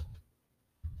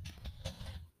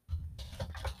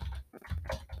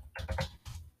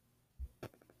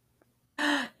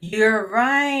 You're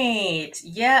right.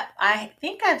 Yeah, I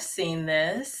think I've seen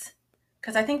this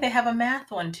because I think they have a math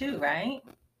one too, right?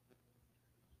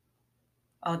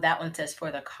 Oh, that one says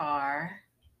for the car.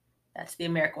 That's the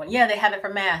American one. Yeah, they have it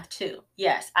for math too.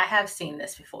 Yes, I have seen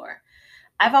this before.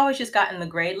 I've always just gotten the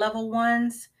grade level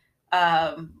ones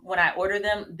when I order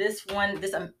them. This one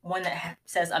that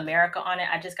says America on it,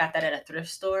 I just got that at a thrift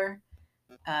store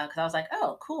because I was like,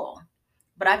 oh, cool.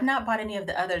 But I've not bought any of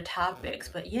the other topics.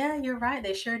 But yeah, you're right.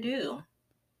 They sure do.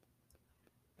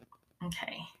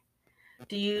 Okay.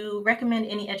 Do you recommend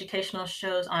any educational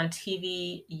shows on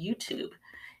TV, YouTube?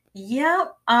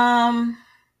 Yep.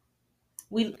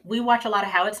 We watch a lot of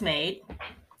How It's Made.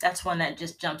 That's one that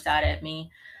just jumps out at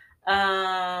me.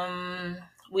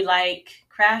 We like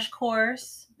Crash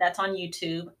Course. That's on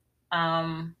YouTube.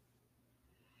 Oh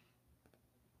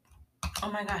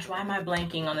my gosh, why am I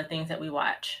blanking on the things that we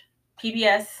watch?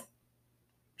 PBS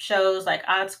shows like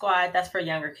Odd Squad. That's for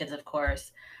younger kids, of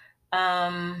course.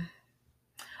 The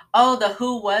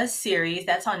Who Was series.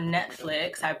 That's on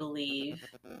Netflix, I believe.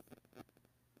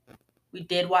 We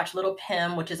did watch Little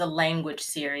Pim, which is a language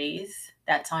series.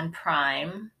 That's on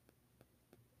Prime.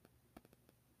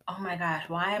 Oh my gosh,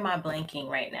 why am I blanking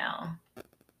right now?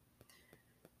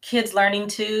 Kids Learning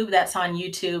Tube, that's on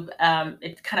YouTube.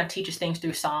 It kind of teaches things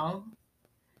through song.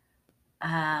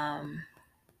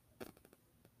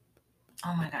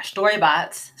 Oh my gosh,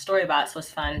 Storybots. Storybots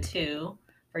was fun too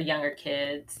for younger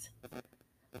kids.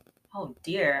 Oh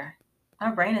dear,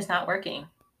 my brain is not working.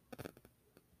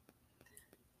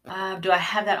 Do I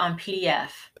have that on PDF?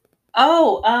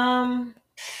 Oh,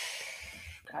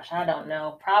 gosh, I don't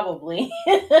know. Probably.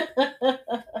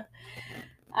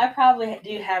 I probably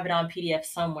do have it on PDF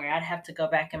somewhere. I'd have to go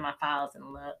back in my files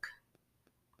and look.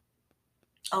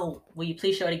 Oh, will you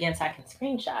please show it again so I can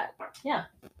screenshot? Yeah.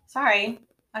 Sorry.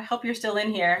 I hope you're still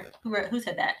in here. Who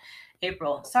said that?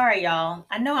 April. Sorry, y'all.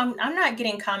 I know I'm not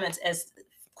getting comments as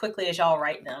quickly as y'all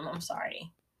write them. I'm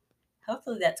sorry.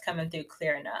 Hopefully that's coming through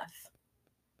clear enough.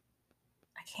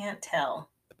 I can't tell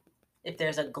if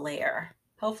there's a glare.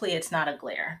 Hopefully it's not a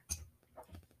glare.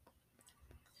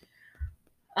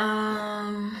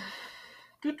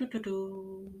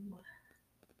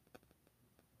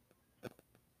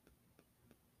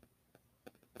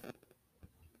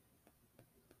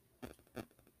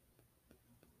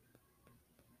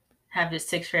 Have the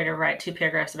 6th grader write 2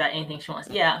 paragraphs about anything she wants.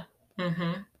 Yeah.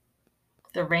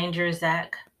 The Ranger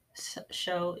Zach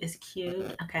show is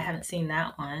cute. Okay, I haven't seen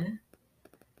that one.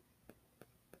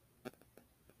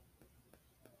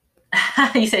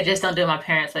 You said just don't do it my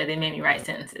parents' way. They made me write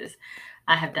sentences.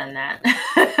 I have done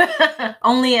that.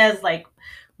 Only as like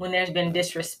when there's been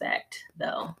disrespect,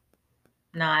 though.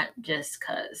 not just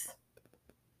because.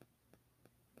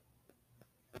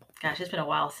 Gosh, it's been a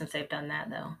while since they've done that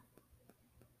though.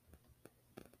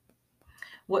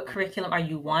 What curriculum are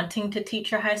you wanting to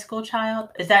teach your high school child?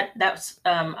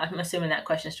 I'm assuming that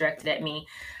question is directed at me.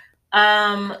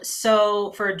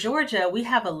 So for Georgia, we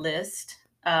have a list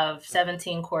of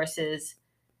 17 courses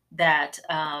that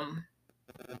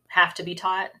have to be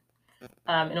taught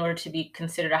in order to be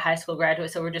considered a high school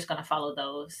graduate. So we're just going to follow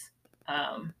those.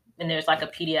 And there's like a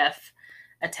PDF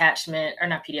attachment, or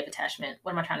not PDF attachment.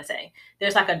 What am I trying to say?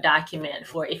 There's like a document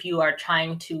for if you are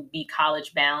trying to be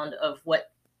college bound of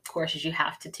what courses you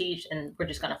have to teach, and we're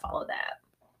just going to follow that.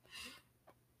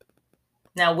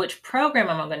 Now, which program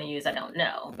am I going to use? I don't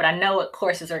know, but I know what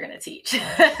courses we're going to teach.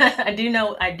 I do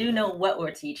know what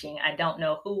we're teaching. I don't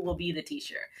know who will be the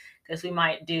teacher, because we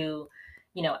might do,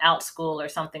 out school or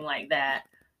something like that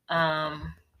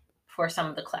for some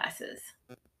of the classes.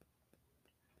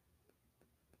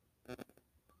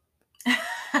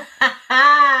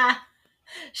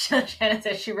 Shannon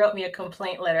says she wrote me a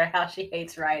complaint letter how she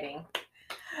hates writing.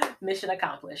 Mission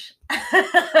accomplished.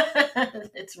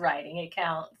 It's writing. It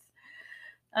counts.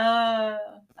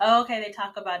 Okay, they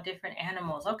talk about different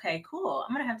animals. Okay, cool.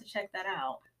 I'm gonna have to check that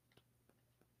out.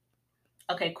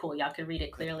 Okay, cool. Y'all can read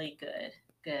it clearly.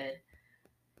 Good.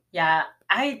 Yeah,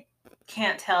 I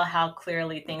can't tell how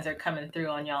clearly things are coming through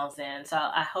on y'all's end, so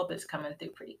I hope it's coming through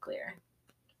pretty clear.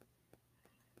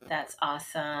 That's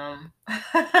awesome.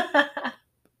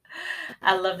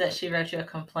 I love that she wrote you a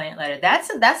complaint letter. That's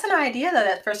an idea though,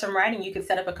 that for some writing you could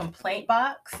set up a complaint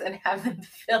box and have them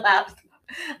fill out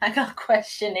like a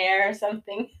questionnaire or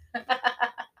something.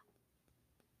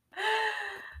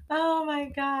 Oh my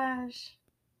gosh.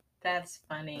 That's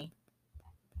funny.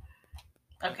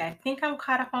 Okay, I think I'm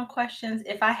caught up on questions.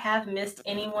 If I have missed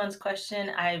anyone's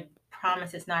question, I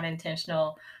promise it's not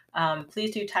intentional.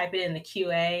 Please do type it in the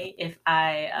QA if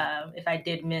I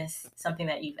did miss something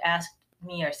that you've asked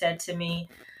me or said to me,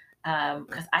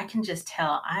 because I can just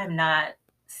tell I'm not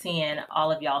seeing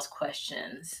all of y'all's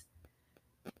questions.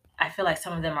 I feel like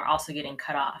some of them are also getting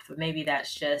cut off, but maybe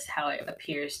that's just how it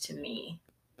appears to me.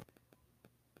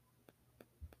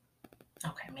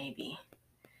 Okay, maybe.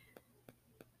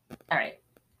 All right.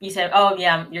 You said, oh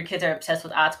yeah, your kids are obsessed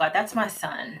with Odd Squad. That's my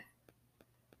son.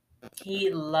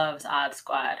 He loves Odd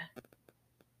Squad.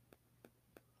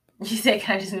 You said,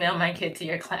 can I just mail my kid to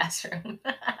your classroom?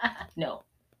 No.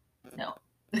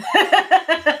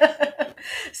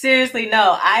 Seriously,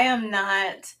 no, I am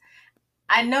not.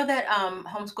 I know that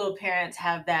homeschool parents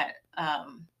have that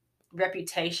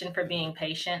reputation for being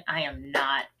patient. I am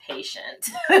not patient.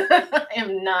 I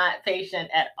am not patient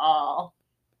at all.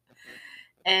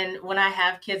 And when I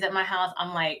have kids at my house,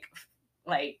 I'm like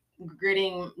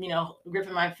gripping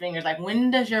my fingers. Like, when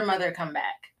does your mother come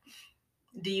back?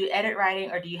 Do you edit writing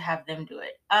or do you have them do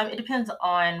it? It depends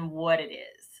on what it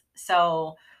is.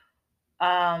 So,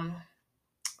 I'll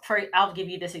give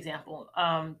you this example.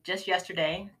 Just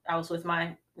yesterday, I was with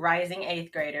my rising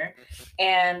 8th grader,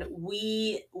 and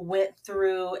we went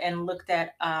through and looked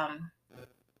at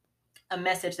a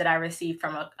message that I received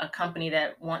from a company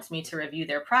that wants me to review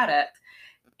their product.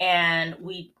 And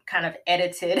we kind of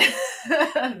edited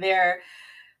their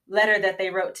letter that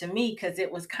they wrote to me, because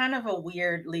it was kind of a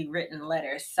weirdly written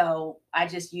letter. So I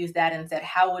just used that and said,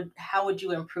 how would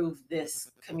you improve this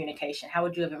communication? How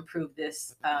would you have improved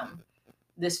this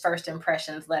this first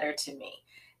impressions letter to me?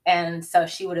 And so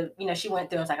she would have, she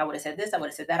went through and was like, I would have said this, I would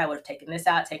have said that, I would have taken this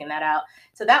out, taken that out.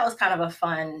 So that was kind of a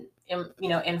fun,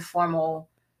 informal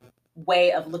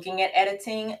way of looking at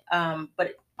editing.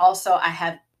 But also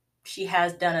she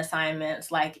has done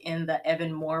assignments like in the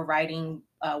Evan Moore writing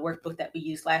workbook that we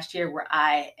used last year, where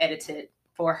I edited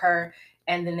for her.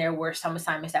 And then there were some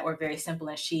assignments that were very simple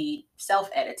and she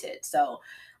self-edited. So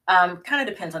kind of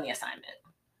depends on the assignment.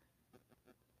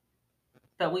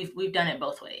 But we've done it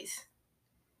both ways.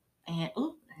 And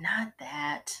not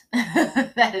that.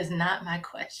 That is not my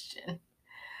question.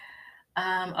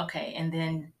 Okay, and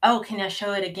then can I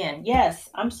show it again? Yes,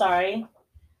 I'm sorry.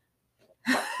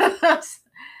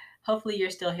 Hopefully you're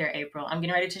still here, April. I'm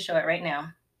getting ready to show it right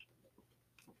now.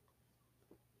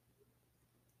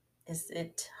 Is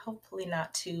it hopefully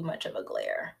not too much of a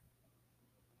glare?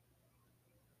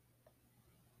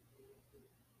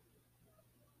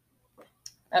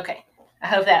 Okay, I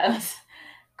hope that was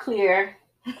clear.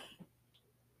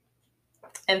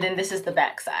 And then this is the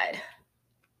back side.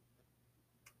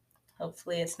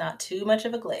 Hopefully it's not too much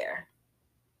of a glare.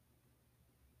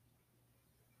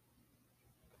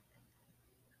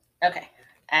 Okay,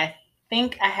 I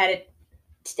think I had it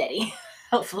steady,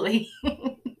 hopefully.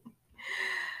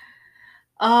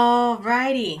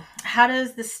 Alrighty. How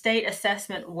does the state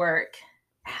assessment work?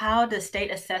 How does state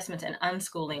assessments and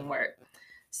unschooling work?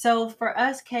 So for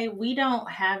us, Kay, we don't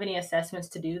have any assessments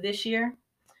to do this year.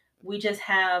 We just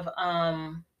have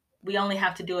we only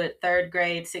have to do it third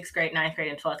grade, sixth grade, ninth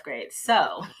grade, and 12th grade.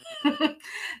 So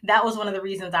that was one of the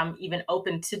reasons I'm even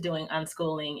open to doing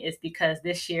unschooling, is because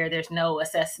this year there's no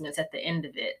assessments at the end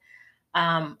of it.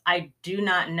 I do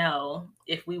not know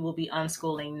if we will be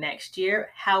unschooling next year.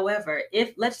 However,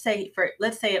 if let's say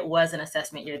it was an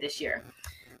assessment year this year,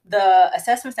 the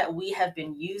assessments that we have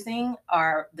been using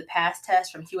are the past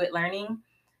test from Hewitt Learning.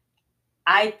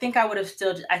 I think I would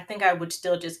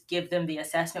still just give them the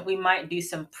assessment. We might do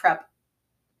some prep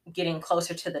getting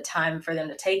closer to the time for them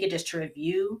to take it, just to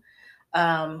review,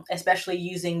 especially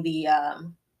using the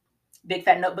Big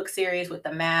Fat Notebook series with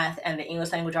the math and the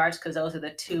English language arts, because those are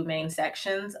the two main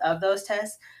sections of those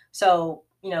tests. So,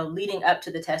 leading up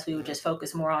to the test, we would just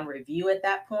focus more on review at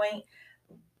that point.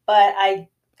 But I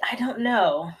don't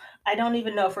know. I don't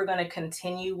even know if we're going to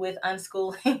continue with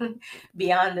unschooling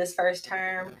beyond this first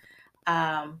term.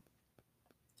 I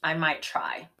might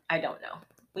try. I don't know.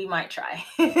 We might try.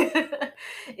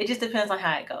 It just depends on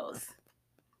how it goes.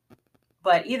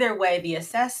 But either way, the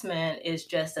assessment is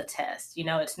just a test.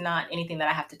 It's not anything that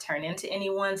I have to turn into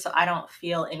anyone. So I don't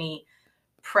feel any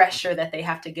pressure that they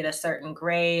have to get a certain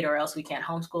grade or else we can't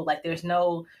homeschool. Like, there's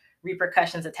no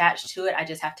repercussions attached to it. I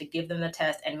just have to give them the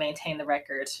test and maintain the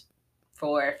records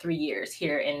for 3 years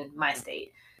here in my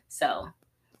state. So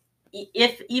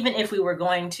even if we were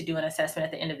going to do an assessment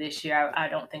at the end of this year, I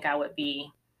don't think I would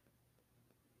be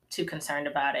too concerned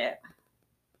about it.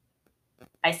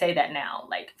 I say that now,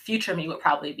 like, future me would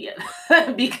probably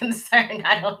be concerned.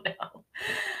 I don't know.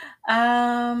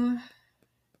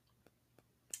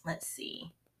 Let's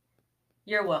see.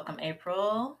 You're welcome,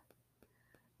 April.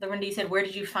 Lorindy said, where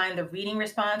did you find the reading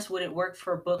response? Would it work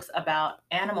for books about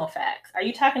animal facts? Are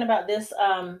you talking about this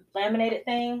laminated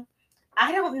thing?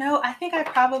 I don't know. I think I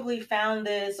probably found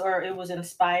this, or it was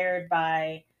inspired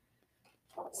by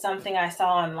something I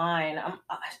saw online.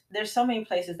 There's so many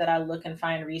places that I look and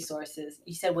find resources.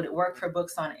 You said, would it work for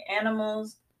books on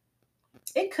animals?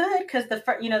 It could, because the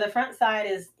front side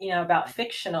is about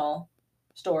fictional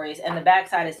stories, and the back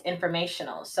side is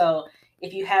informational. So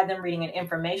if you had them reading an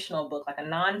informational book, like a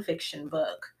nonfiction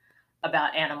book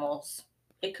about animals,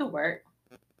 it could work.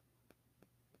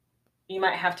 You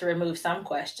might have to remove some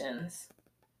questions.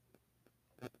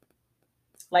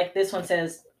 Like this one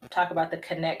says, talk about the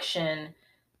connection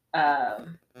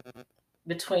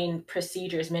between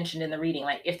procedures mentioned in the reading.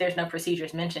 Like, if there's no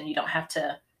procedures mentioned, you don't have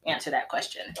to answer that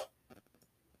question.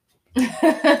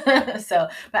 So,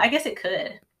 but I guess it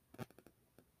could.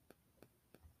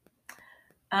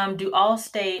 Do all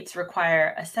states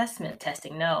require assessment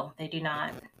testing? No, they do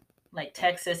not. Like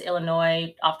Texas,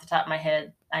 Illinois, off the top of my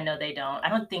head, I know they don't. I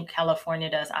don't think California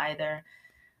does either.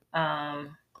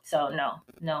 So no,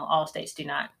 all states do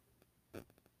not.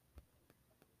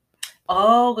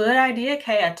 Oh, good idea,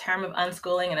 Kay. A term of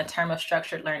unschooling and a term of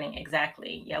structured learning.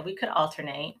 Exactly. Yeah, we could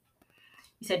alternate.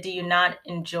 You said, do you not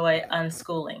enjoy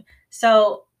unschooling?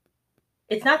 So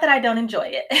it's not that I don't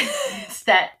enjoy it. It's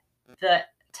that the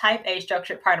type A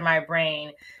structured part of my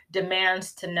brain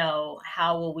demands to know,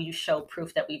 how will we show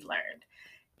proof that we've learned?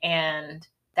 And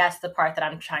that's the part that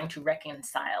I'm trying to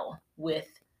reconcile with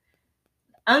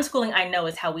unschooling. I know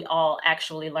is how we all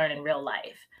actually learn in real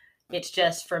life. It's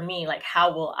just, for me, like,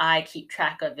 how will I keep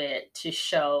track of it to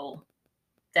show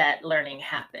that learning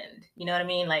happened? You know what I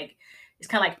mean? Like, it's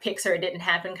kind of like Pixar, it didn't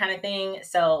happen kind of thing.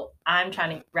 So I'm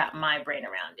trying to wrap my brain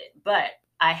around it. But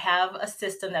I have a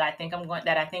system that I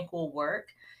think will work.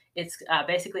 It's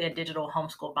basically a digital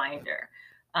homeschool binder.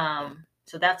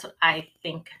 So that's what I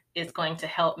think is going to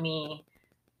help me,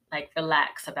 like,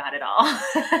 relax about it all.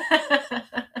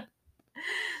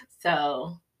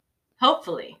 So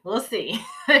hopefully, we'll see.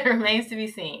 It remains to be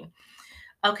seen.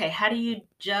 Okay, how do you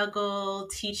juggle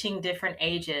teaching different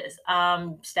ages?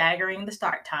 Staggering the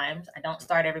start times. I don't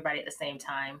start everybody at the same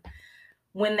time.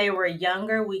 When they were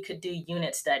younger, we could do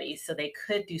unit studies. So they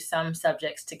could do some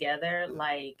subjects together,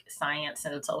 like science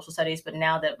and social studies. But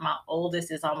now that my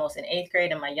oldest is almost in 8th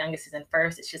grade and my youngest is in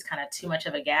 1st, it's just kind of too much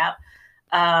of a gap.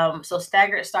 So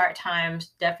staggered start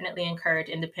times definitely encourage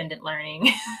independent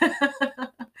learning.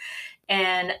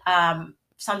 And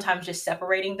sometimes just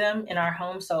separating them in our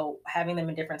home. So having them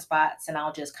in different spots, and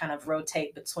I'll just kind of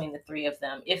rotate between the 3 of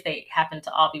them if they happen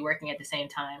to all be working at the same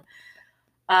time.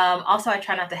 Also, I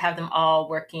try not to have them all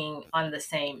working on the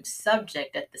same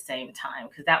subject at the same time,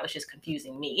 because that was just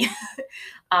confusing me.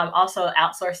 Also,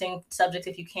 outsourcing subjects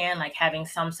if you can, like having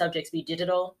some subjects be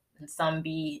digital and some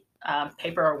be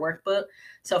paper or workbook.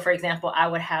 So, for example, I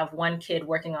would have one kid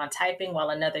working on typing while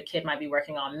another kid might be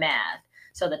working on math.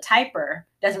 So the typer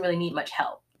doesn't really need much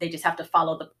help. They just have to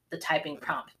follow the typing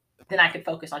prompt. Then I could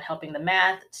focus on helping the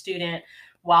math student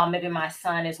while maybe my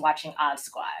son is watching Odd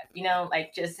Squad.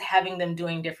 Like just having them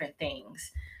doing different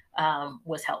things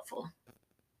was helpful.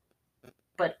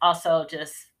 But also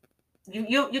just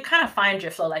you kind of find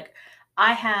your flow. Like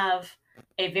I have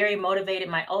a very motivated,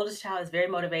 my oldest child is very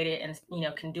motivated and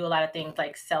can do a lot of things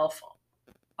like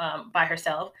by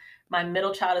herself. My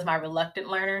middle child is my reluctant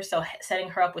learner, so setting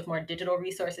her up with more digital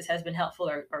resources has been helpful,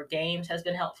 or games has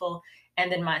been helpful.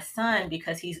 And then my son,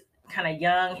 because he's kind of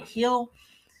young,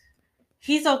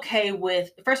 he's okay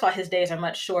with, first of all, his days are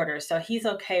much shorter. So he's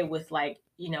okay with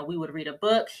we would read a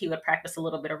book, he would practice a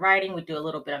little bit of writing, we'd do a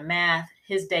little bit of math.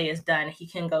 His day is done. He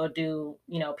can go do,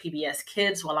 PBS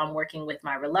Kids while I'm working with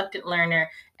my reluctant learner.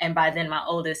 And by then my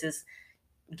oldest is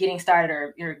getting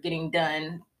started or getting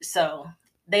done. So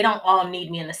they don't all need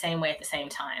me in the same way at the same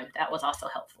time. That was also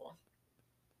helpful.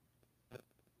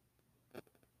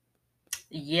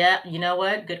 Yeah, you know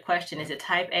what? Good question. Is it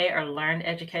type A or learned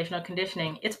educational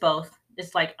conditioning? It's both.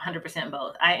 It's like 100%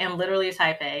 both. I am literally a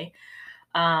type A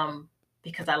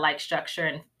because I like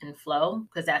structure and flow,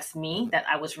 because that's me. That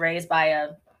I was raised by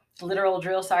a literal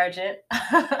drill sergeant.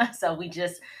 So we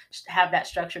just have that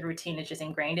structured routine. It's just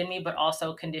ingrained in me, but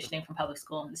also conditioning from public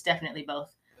school. It's definitely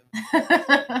both.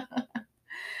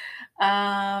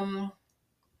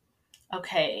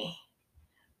 Okay.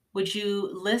 Would you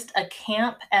list a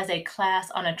camp as a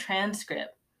class on a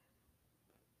transcript?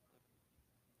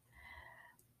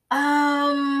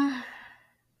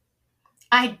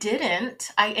 I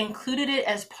didn't. I included it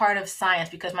as part of science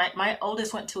because my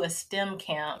oldest went to a STEM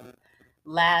camp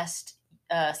last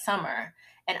summer,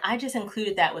 and I just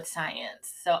included that with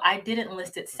science. So I didn't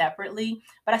list it separately,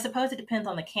 but I suppose it depends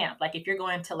on the camp. Like if you're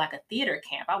going to like a theater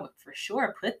camp, I would for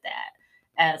sure put that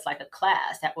as like a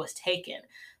class that was taken.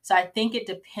 So I think it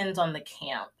depends on the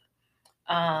camp.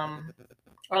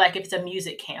 Or like if it's a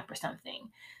music camp or something.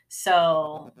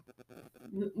 So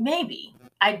maybe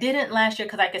I didn't last year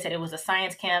because, like I said, it was a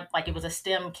science camp, like it was a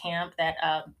STEM camp that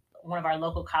one of our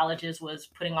local colleges was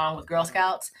putting on with Girl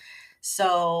Scouts.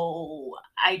 So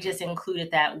I just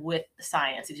included that with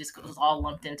science. It just was all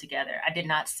lumped in together. I did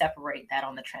not separate that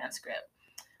on the transcript.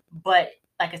 But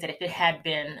like I said, if it had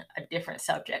been a different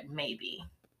subject, maybe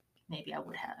I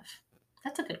would have.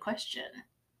 That's a good question.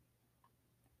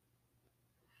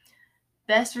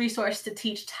 Best resource to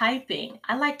teach typing.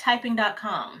 I like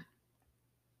typing.com.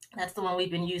 That's the one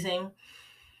we've been using.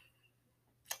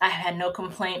 I had no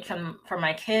complaint from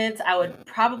my kids. I would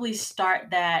probably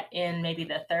start that in maybe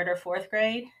the third or fourth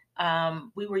grade.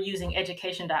 We were using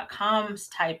education.com's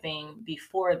typing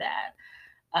before that,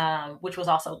 which was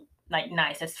also like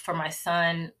nice. That's for my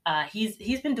son.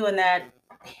 He's been doing that.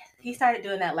 He started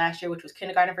doing that last year, which was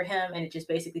kindergarten for him, and it just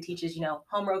basically teaches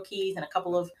home row keys and a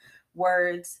couple of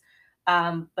words.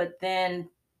 But then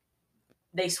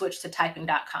they switched to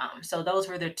typing.com. So those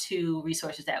were the two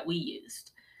resources that we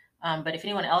used. But if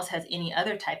anyone else has any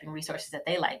other typing resources that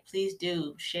they like, please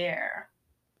do share.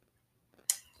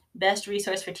 Best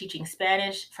resource for teaching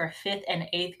Spanish for 5th and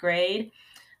 8th grade.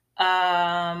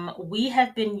 We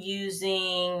have been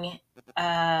using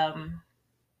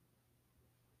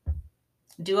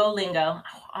Duolingo. I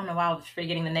don't know why I was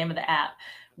forgetting the name of the app.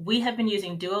 We have been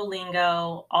using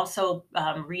Duolingo, also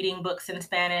reading books in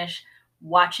Spanish,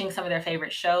 watching some of their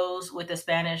favorite shows with the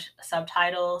Spanish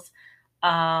subtitles.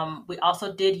 We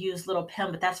also did use Little Pim,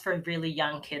 but that's for really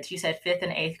young kids. You said 5th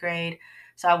and 8th grade,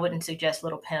 so I wouldn't suggest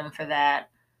Little Pim for that.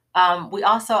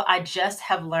 I just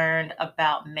have learned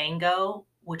about Mango,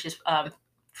 which is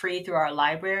free through our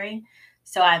library.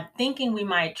 So I'm thinking we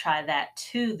might try that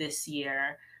too this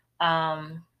year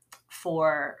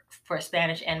for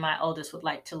Spanish, and my oldest would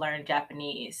like to learn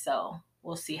Japanese. So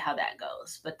we'll see how that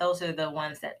goes. But those are the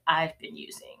ones that I've been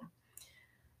using.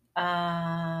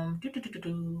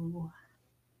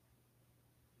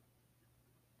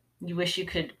 You wish you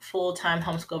could full-time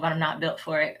homeschool, but I'm not built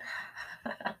for it.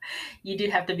 You do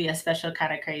have to be a special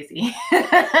kind of crazy.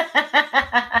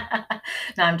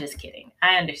 No, I'm just kidding.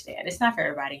 I understand. It's not for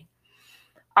everybody.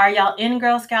 Are y'all in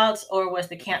Girl Scouts, or was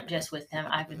the camp just with them?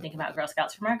 I've been thinking about Girl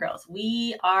Scouts for my girls.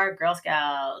 We are Girl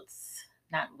Scouts.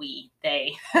 Not we,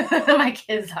 they. My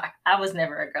kids are. I was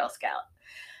never a Girl Scout.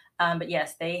 But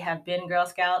yes, they have been Girl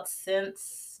Scouts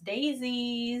since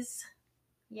Daisies.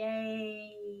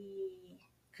 Yay.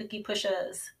 Cookie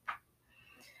pushers.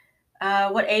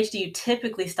 What age do you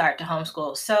typically start to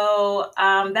homeschool? So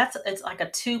it's like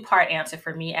a two-part answer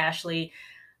for me, Ashley.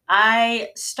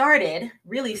 I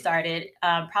really started,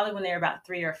 probably when they were about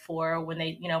 3 or 4, when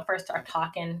they, first start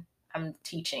talking. I'm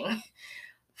teaching.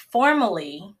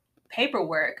 Formally,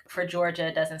 paperwork for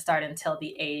Georgia doesn't start until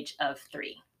the age of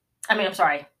 3. I mean, I'm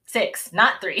sorry, 6,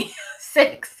 not 3,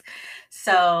 6.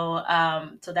 So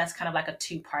that's kind of like a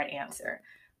two-part answer.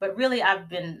 But really, I've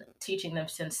been teaching them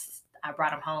since I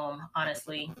brought them home,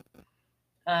 honestly.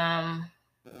 Um,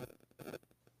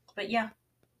 but yeah,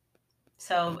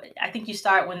 so I think you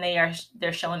start when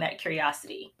they're showing that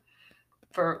curiosity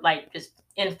for like just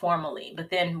informally. But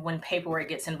then when paperwork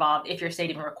gets involved, if your state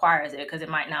even requires it, because it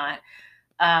might not,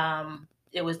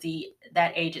 it was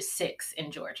that age is 6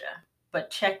 in Georgia. But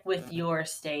check with your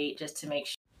state just to make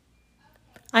sure.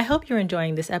 I hope you're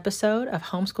enjoying this episode of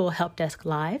Homeschool Help Desk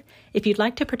Live. If you'd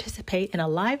like to participate in a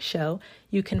live show,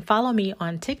 you can follow me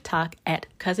on TikTok at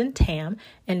Cousin Tam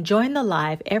and join the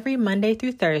live every Monday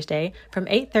through Thursday from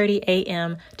 8:30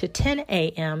 a.m. to 10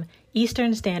 a.m.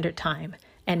 Eastern Standard Time.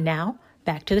 And now,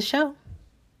 back to the show.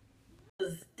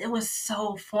 It was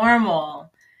so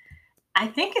formal. I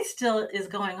think it still is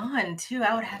going on too.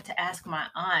 I would have to ask my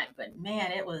aunt, but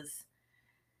man, it was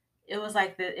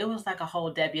like a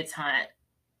whole debutante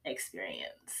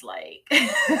experience. Like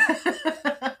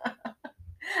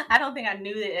I don't think I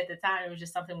knew it at the time. It was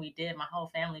just something we did. My whole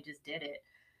family just did it.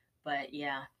 But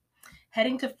yeah.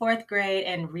 Heading to 4th grade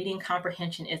and reading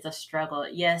comprehension is a struggle.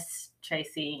 Yes,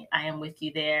 Tracy, I am with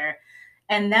you there.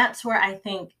 And that's where I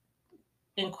think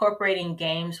incorporating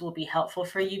games will be helpful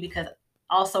for you, because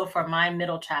also for my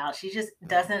middle child, she just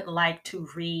doesn't like to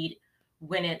read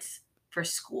when it's for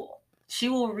school. She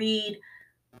will read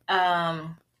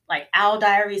like Owl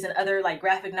Diaries and other like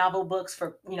graphic novel books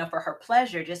for her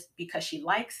pleasure, just because she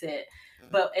likes it.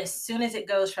 But as soon as it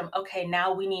goes from, okay,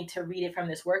 now we need to read it from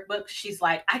this workbook, she's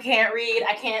like, I can't read,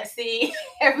 I can't see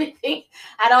everything,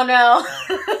 I don't know.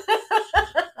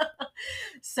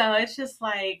 So it's just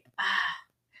like,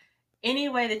 any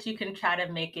way that you can try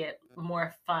to make it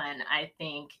more fun, I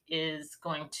think, is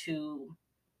going to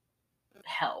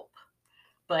help.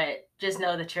 But just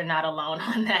know that you're not alone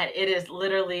on that. It is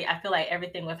literally, I feel like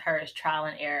everything with her is trial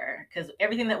and error, because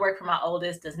everything that worked for my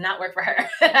oldest does not work for her.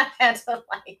 I had to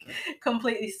like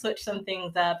completely switch some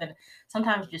things up and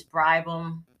sometimes just bribe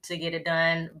them to get it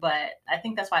done. But I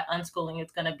think that's why unschooling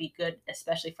is going to be good,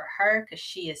 especially for her, because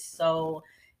she is so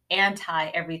anti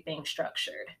everything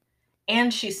structured.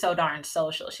 And she's so darn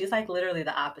social. She's like literally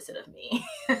the opposite of me.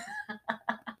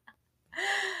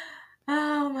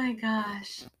 Oh my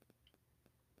gosh.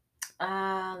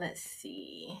 Let's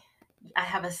see. I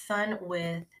have a son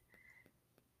with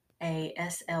a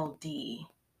SLD.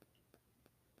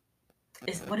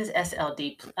 What is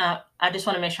SLD? I just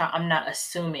want to make sure I'm not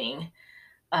assuming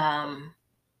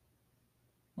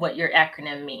what your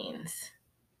acronym means,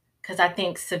 because I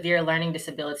think severe learning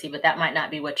disability, but that might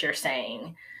not be what you're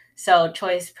saying. So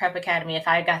Choice Prep Academy, if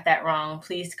I got that wrong,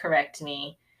 please correct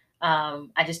me.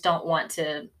 I just don't want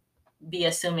to be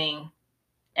assuming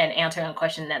and answering a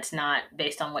question that's not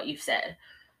based on what you've said.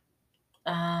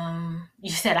 You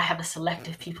said I have a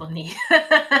selective people need.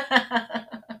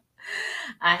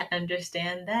 I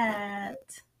understand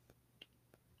that.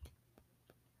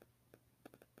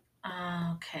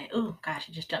 Okay. Oh gosh,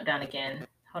 it just jumped down again.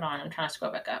 Hold on, I'm trying to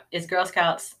scroll back up. Is Girl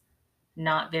Scouts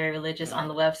not very religious on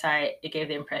the website? It gave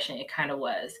the impression it kind of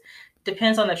was.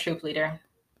 Depends on the troop leader.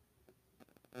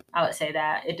 I would say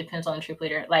that it depends on the troop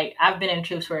leader. Like, I've been in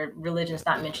troops where religion's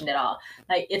not mentioned at all.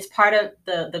 Like, it's part of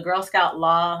the Girl Scout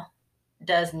law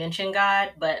does mention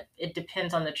God, but it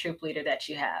depends on the troop leader that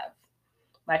you have.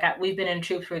 Like, we've been in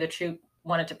troops where the troop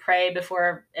wanted to pray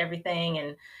before everything,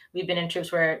 and we've been in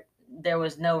troops where there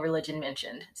was no religion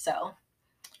mentioned. So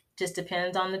just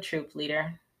depends on the troop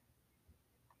leader.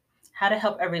 How to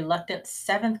help a reluctant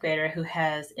 7th grader who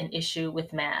has an issue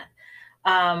with math.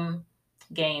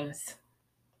 Games.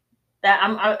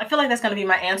 I feel like that's going to be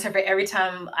my answer for every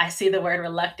time I see the word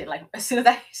reluctant. Like, as soon as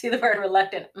I see the word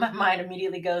reluctant, my mind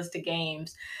immediately goes to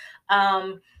games.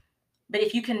 But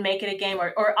if you can make it a game,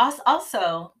 or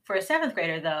also for a 7th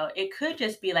grader, though, it could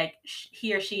just be like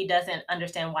he or she doesn't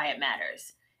understand why it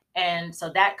matters. And so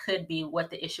that could be what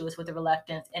the issue is with the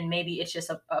reluctance. And maybe it's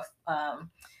just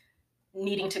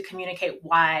needing to communicate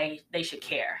why they should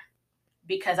care.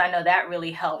 Because I know that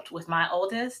really helped with my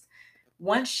oldest.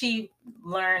 Once she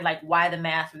learned like why the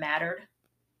math mattered,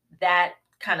 that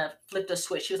kind of flipped a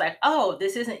switch. She was like, oh,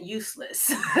 this isn't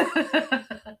useless.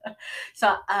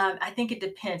 So I think it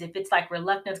depends if it's like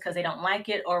reluctance because they don't like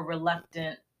it, or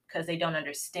reluctant because they don't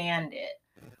understand it,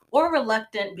 or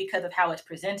reluctant because of how it's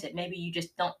presented. Maybe you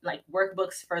just don't like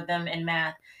workbooks for them, in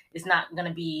math is not going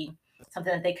to be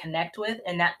something that they connect with.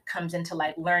 And that comes into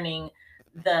like learning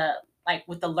the like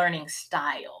with the learning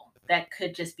style. That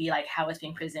could just be like how it's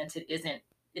being presented isn't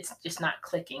it's just not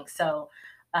clicking. So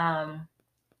um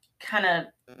kind of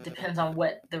depends on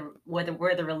what the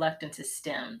where the reluctance is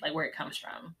stemmed, like where it comes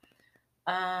from.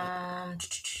 Um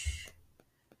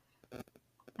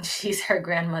she's her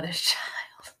grandmother's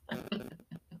child.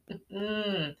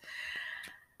 Mm,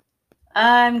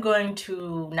 I'm going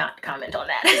to not comment on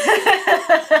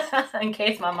that in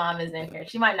case my mom is in here.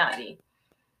 She might not be.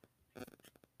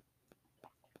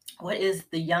 What is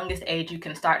the youngest age you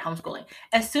can start homeschooling?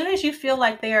 As soon as you feel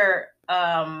like they're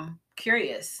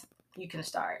curious, you can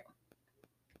start.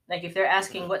 Like if they're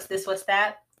asking, what's this, what's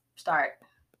that, start.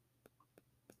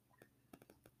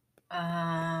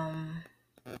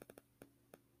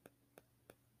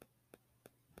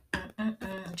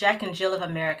 Jack and Jill of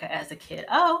America as a kid.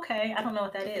 Oh, okay. I don't know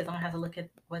what that is. I'm gonna have to look at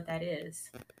what that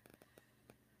is.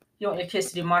 You want your kids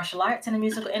to do martial arts and a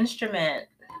musical instrument.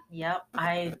 Yep,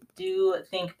 I do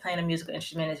think playing a musical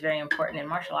instrument is very important in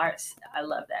martial arts. I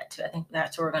love that too. I think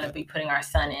that's where we're going to be putting our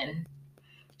son in.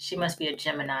 She must be a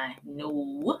Gemini.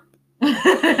 No,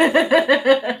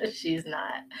 she's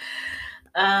not.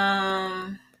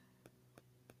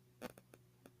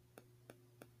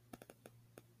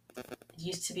 It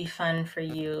used to be fun for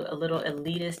you, a little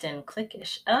elitist and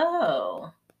cliquish.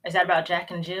 Oh, is that about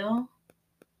Jack and Jill?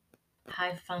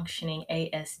 High functioning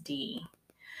ASD.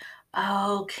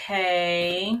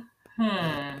 Okay.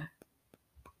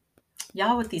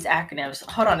 Y'all with these acronyms.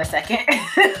 Hold on a second.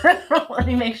 Let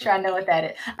me make sure I know what that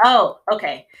is. Oh,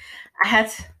 okay. I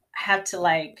had to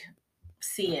like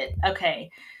see it.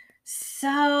 Okay.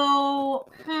 So,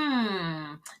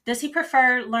 does he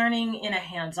prefer learning in a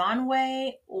hands-on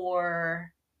way,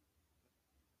 or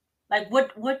like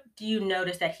what do you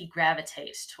notice that he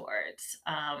gravitates towards?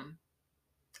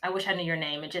 I wish I knew your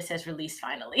name. It just says released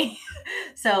finally.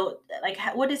 So, like,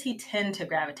 what does he tend to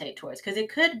gravitate towards? Because it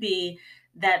could be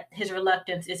that his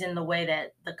reluctance is in the way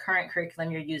that the current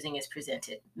curriculum you're using is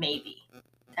presented. Maybe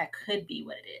that could be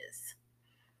what it is.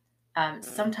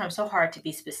 Sometimes so hard to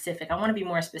be specific. I want to be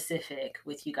more specific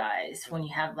with you guys when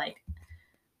you have like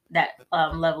that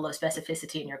level of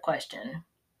specificity in your question.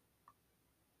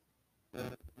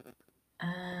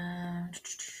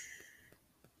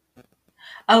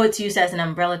 Oh, it's used as an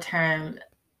umbrella term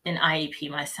in IEP.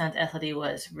 My son's SLD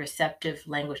was receptive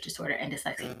language disorder and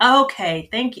dyslexia. Okay,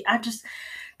 thank you.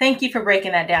 Thank you for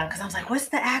breaking that down, because I was like, what's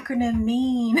the acronym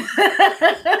mean?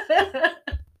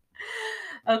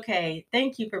 Okay,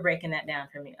 thank you for breaking that down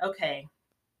for me. Okay.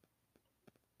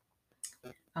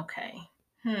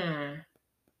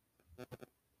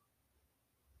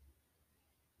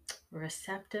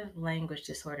 Receptive language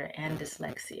disorder and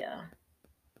dyslexia.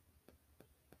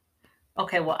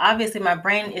 Okay, well, obviously my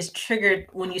brain is triggered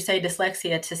when you say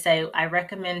dyslexia to say I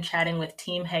recommend chatting with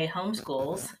Team Hey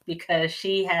Homeschools, because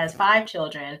she has 5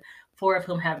 children, 4 of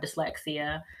whom have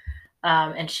dyslexia.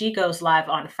 And she goes live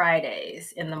on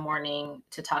Fridays in the morning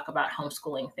to talk about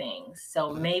homeschooling things.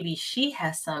 So maybe she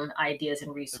has some ideas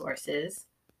and resources.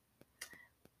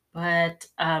 But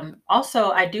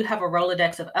also, I do have a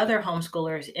Rolodex of other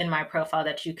homeschoolers in my profile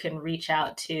that you can reach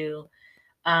out to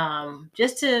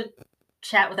just to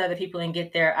chat with other people and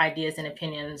get their ideas and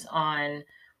opinions on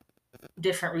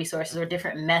different resources or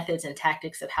different methods and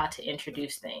tactics of how to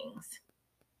introduce things.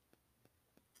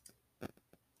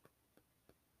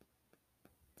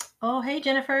 Oh, hey,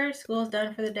 Jennifer, school's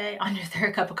done for the day on your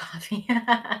 3rd cup of coffee.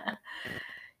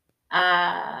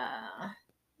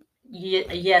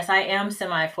 Yes, I am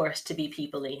semi-forced to be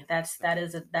peoply. That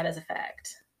is a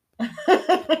fact.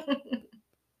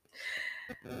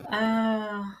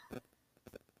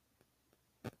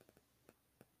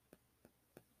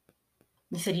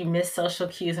 You said you miss social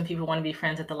cues and people want to be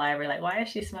friends at the library. Like, why is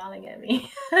she smiling at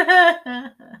me?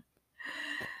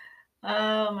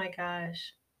 Oh my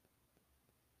gosh.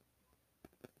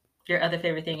 Your other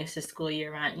favorite thing is to school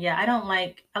year round. Yeah,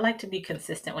 I like to be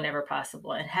consistent whenever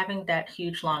possible. And having that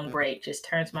huge long break just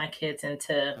turns my kids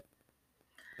into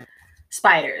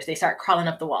spiders. They start crawling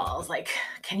up the walls. Like,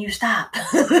 can you stop?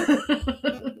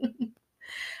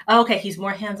 Okay, he's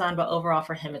more hands-on, but overall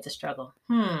for him it's a struggle.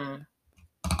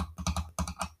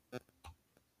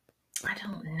 I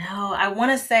don't know. I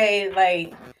want to say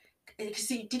like,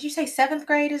 did you say 7th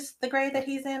grade is the grade that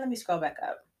he's in? Let me scroll back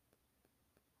up.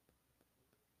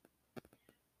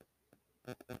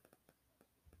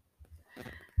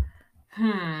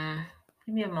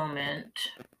 Give me a moment.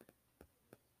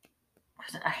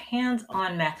 A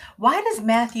hands-on math. Why does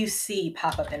Matthew C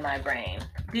pop up in my brain?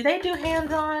 Do they do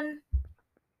hands-on?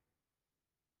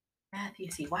 Matthew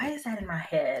C. Why is that in my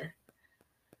head?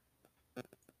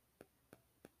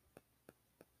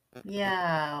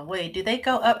 Yeah. Wait, do they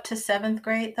go up to 7th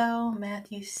grade though? Math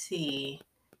UC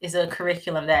is a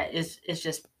curriculum that is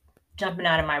just jumping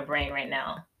out of my brain right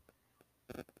now.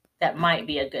 That might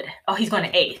be a good. Oh, he's going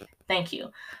to 8th. Thank you.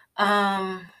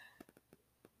 Um,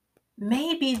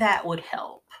 Maybe that would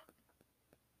help.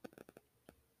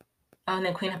 Oh, and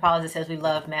then Queen Hippolyta says we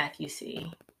love Math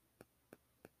UC.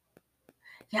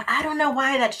 Yeah, I don't know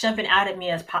why that's jumping out at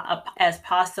me as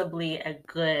possibly a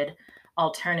good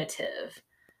alternative,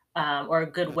 or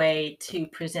a good way to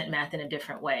present math in a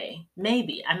different way.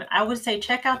 Maybe I would say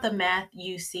check out the Math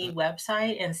UC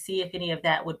website and see if any of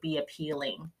that would be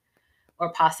appealing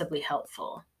or possibly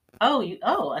helpful.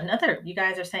 Another. You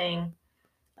guys are saying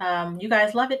you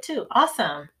guys love it too.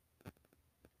 Awesome.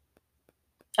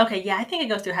 Okay, yeah, I think it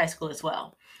goes through high school as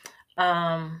well.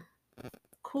 Um,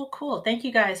 cool. Thank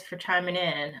you guys for chiming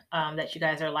in. That you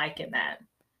guys are liking that.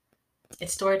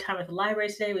 It's story time at the library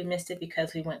today. We missed it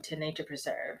because we went to nature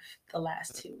preserve the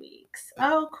last 2 weeks.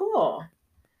 Oh, cool.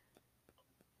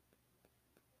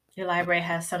 Your library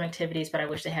has some activities, but I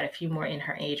wish they had a few more in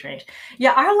her age range.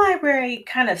 Yeah, our library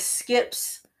kind of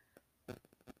skips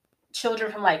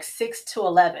children from like 6 to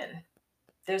 11.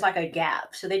 There's like a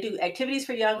gap. So they do activities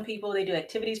for young people, they do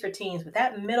activities for teens, but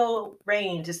that middle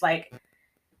range is like,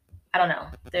 I don't know.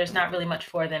 There's not really much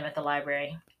for them at the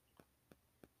library.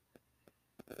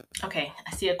 Okay,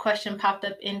 I see a question popped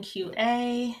up in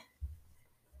QA.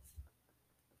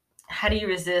 How do you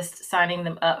resist signing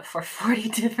them up for 40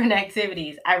 different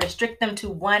activities? I restrict them to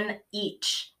one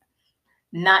each.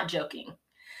 Not joking.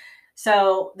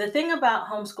 So the thing about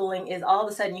homeschooling is all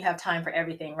of a sudden you have time for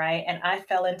everything, right? And I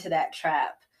fell into that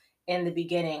trap in the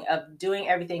beginning of doing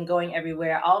everything, going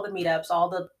everywhere, all the meetups, all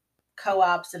the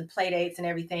co-ops and play dates and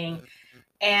everything.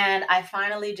 And I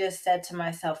finally just said to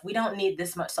myself, we don't need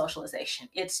this much socialization.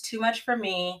 It's too much for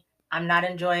me. I'm not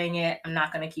enjoying it. I'm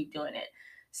not going to keep doing it.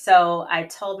 So I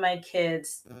told my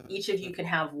kids, each of you can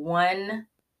have one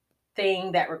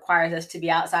thing that requires us to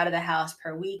be outside of the house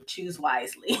per week. Choose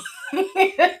wisely.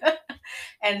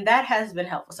 And that has been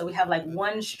helpful. So we have like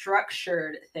one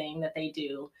structured thing that they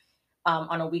do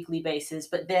on a weekly basis.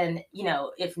 But then,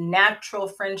 if natural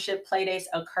friendship play dates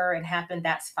occur and happen,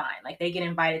 that's fine. Like they get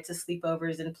invited to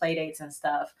sleepovers and play dates and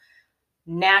stuff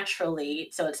naturally.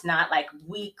 So it's not like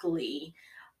weekly.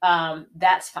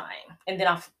 That's fine. And then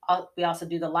we also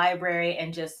do the library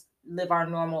and just live our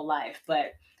normal life.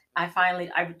 But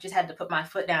I just had to put my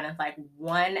foot down and like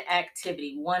one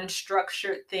activity, one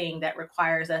structured thing that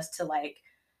requires us to like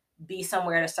be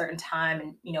somewhere at a certain time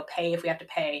and pay if we have to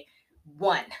pay.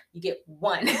 One, you get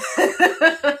one.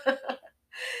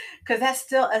 Because that's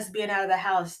still us being out of the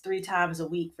house 3 times a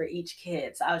week for each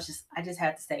kid. So I just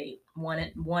had to say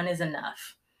one is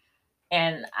enough.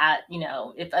 And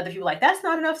if other people are like, that's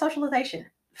not enough socialization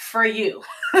for you.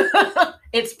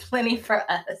 It's plenty for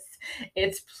us.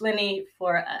 It's plenty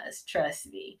for us.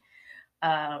 Trust me.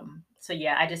 So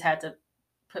yeah, I just had to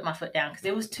put my foot down because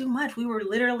it was too much. We were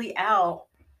literally out,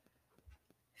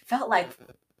 felt like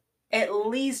at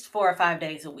least 4 or 5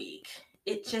 days a week.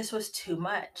 It just was too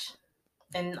much.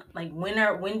 And like,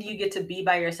 when do you get to be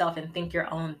by yourself and think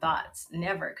your own thoughts?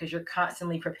 Never, because you're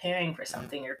constantly preparing for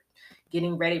something. You're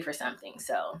getting ready for something.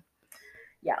 So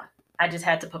yeah, I just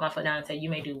had to put my foot down and say, you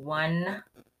may do one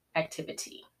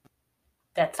activity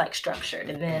that's like structured,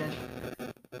 and then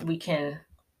we can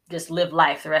just live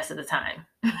life the rest of the time.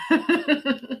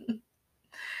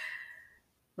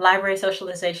 Library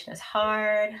socialization is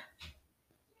hard.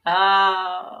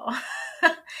 Oh,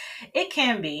 it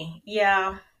can be.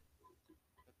 Yeah.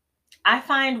 I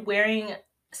find wearing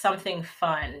something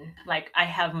fun, like I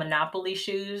have Monopoly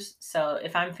shoes. So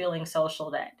if I'm feeling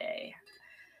social that day,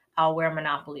 I'll wear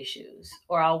Monopoly shoes,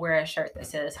 or I'll wear a shirt that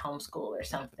says homeschool or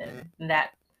something. And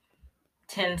that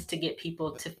tends to get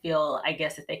people to feel, I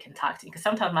guess, that they can talk to me, because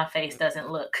sometimes my face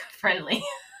doesn't look friendly.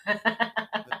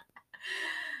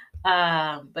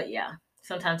 But yeah,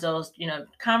 sometimes those,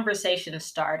 conversation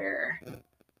starter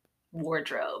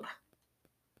wardrobe.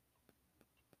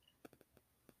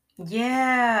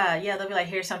 Yeah, they'll be like,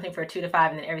 here's something for 2 to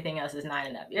 5, and then everything else is 9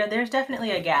 and up. Yeah, there's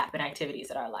definitely a gap in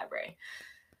activities at our library.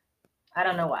 I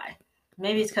don't know why.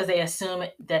 Maybe it's because they assume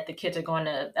that the kids are going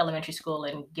to elementary school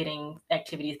and getting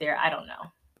activities there. I don't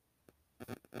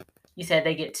know. You said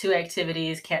they get 2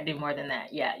 activities, can't do more than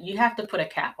that. Yeah, you have to put a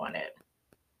cap on it.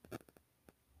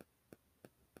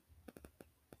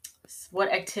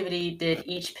 What activity did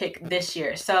each pick this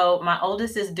year? So my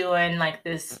oldest is doing like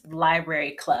this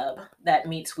library club that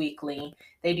meets weekly.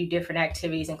 They do different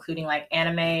activities, including like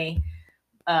anime,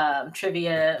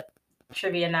 trivia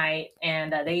night,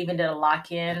 and they even did a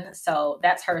lock-in. So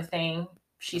that's her thing.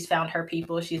 She's found her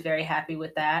people. She's very happy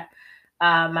with that.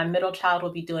 My middle child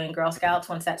will be doing Girl Scouts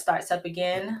once that starts up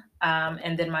again.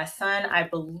 And then my son, I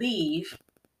believe,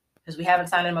 because we haven't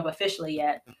signed him up officially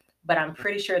yet, but I'm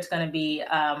pretty sure it's going to be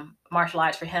martial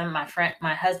arts for him.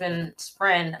 My husband's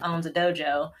friend owns a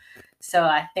dojo, so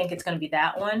I think it's going to be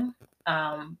that one.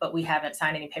 But we haven't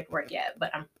signed any paperwork yet.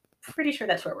 But I'm pretty sure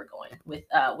that's where we're going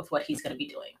with what he's going to be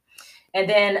doing. And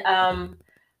then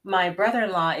my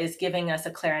brother-in-law is giving us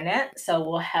a clarinet, so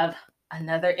we'll have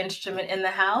another instrument in the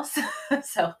house.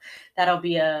 So that'll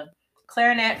be a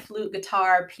clarinet, flute,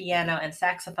 guitar, piano, and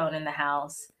saxophone in the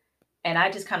house. And I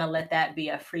just kind of let that be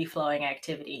a free-flowing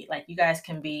activity. Like, you guys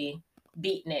can be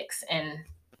beatniks and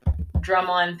drum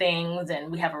on things,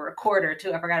 and we have a recorder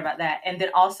too. I forgot about that. And then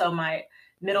also my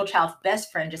middle child's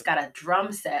best friend just got a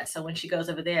drum set, so when she goes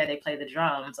over there, they play the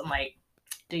drums. I'm like,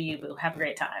 do you, boo? Have a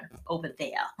great time over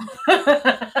there.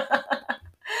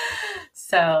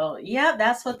 So yeah,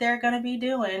 that's what they're gonna be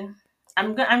doing.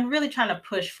 I'm really trying to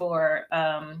push for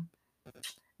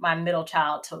my middle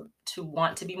child to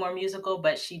want to be more musical,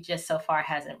 but she just so far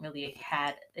hasn't really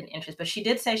had an interest. But she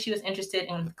did say she was interested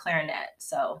in clarinet,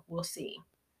 so we'll see.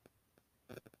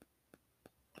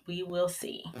 We will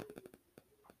see.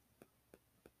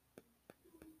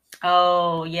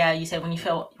 Oh yeah, you said when you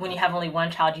have only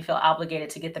one child, you feel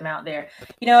obligated to get them out there.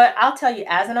 You know what? I'll tell you,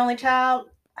 as an only child,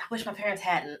 I wish my parents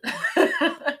hadn't.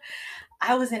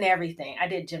 I was in everything. I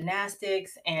did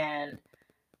gymnastics, and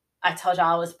I told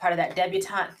y'all I was part of that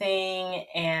debutante thing,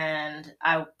 and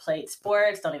I played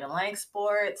sports, don't even like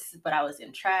sports, but I was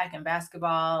in track and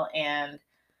basketball and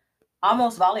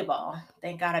almost volleyball.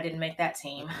 Thank God I didn't make that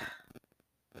team.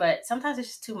 But sometimes it's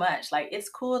just too much. Like, it's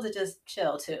cool to just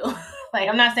chill too. Like,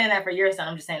 I'm not saying that for your son,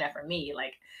 I'm just saying that for me.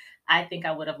 Like, I think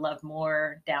I would have loved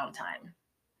more downtime,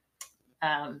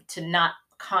 to not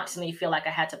constantly feel like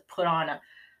I had to put on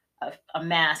a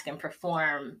mask and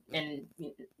perform and,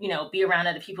 be around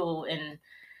other people and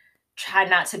try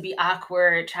not to be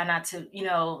awkward, try not to,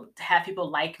 have people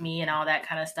like me and all that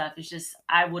kind of stuff. It's just,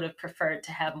 I would have preferred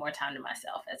to have more time to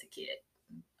myself as a kid.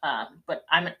 But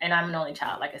I'm an only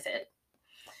child, like I said.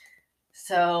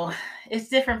 So it's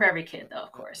different for every kid, though,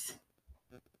 of course.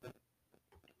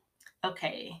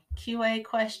 Okay, QA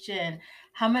question.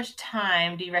 How much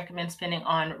time do you recommend spending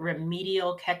on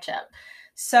remedial catch up?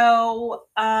 So,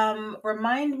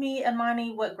 remind me,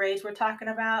 Amani, what grades we're talking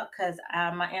about, because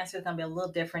my answer is going to be a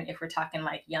little different if we're talking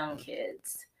like young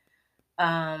kids.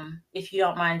 If you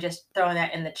don't mind just throwing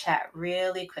that in the chat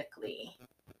really quickly.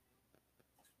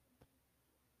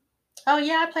 Oh,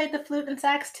 yeah, I played the flute and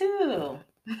sax too.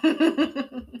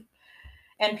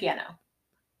 And piano.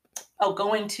 Oh,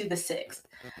 going to the sixth.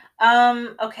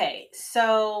 Okay,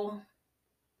 so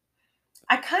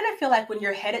I kind of feel like when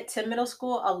you're headed to middle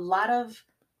school, a lot of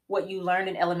what you learned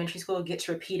in elementary school gets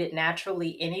repeated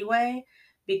naturally anyway,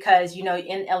 because,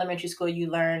 in elementary school,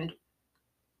 you learned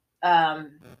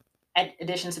um,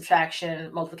 addition,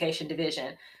 subtraction, multiplication,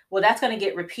 division. Well, that's going to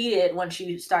get repeated once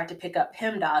you start to pick up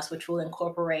PEMDAS, which will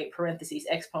incorporate parentheses,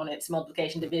 exponents,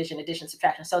 multiplication, division, addition,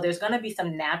 subtraction. So there's going to be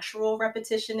some natural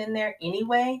repetition in there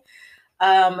anyway.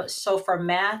 So for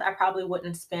math, I probably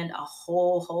wouldn't spend a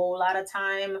whole lot of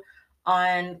time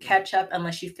on catch up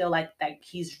unless you feel like that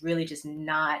he's really just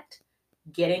not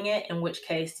getting it, in which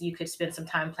case you could spend some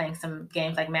time playing some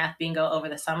games like math bingo over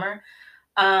the summer.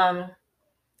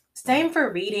 Same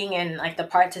for reading and like the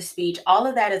parts of speech. All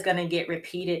of that is going to get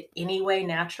repeated anyway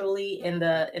naturally in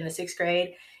the sixth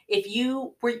grade. If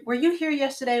you were you here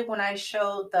yesterday when I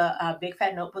showed the Big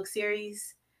Fat Notebook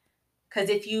series? Because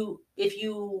if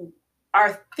you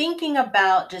are thinking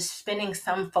about just spending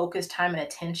some focused time and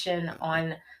attention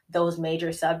on those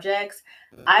major subjects,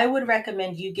 I would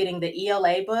recommend you getting the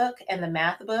ELA book and the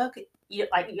math book. You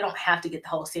don't have to get the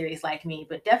whole series like me,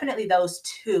 but definitely those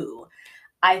two,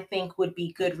 I think, would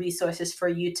be good resources for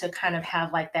you to kind of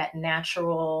have like that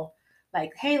natural,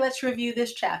 like, hey, let's review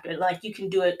this chapter. Like, you can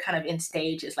do it kind of in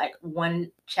stages, like one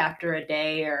chapter a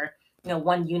day, or,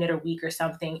 one unit a week or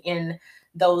something in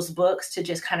those books to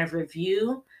just kind of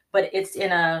review, but it's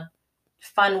in a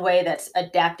fun way that's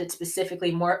adapted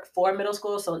specifically more for middle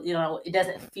school. So, it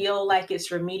doesn't feel like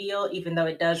it's remedial, even though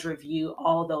it does review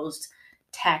all those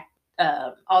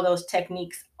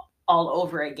techniques all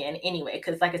over again anyway.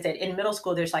 Because like I said, in middle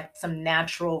school, there's like some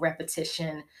natural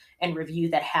repetition and review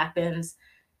that happens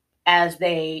as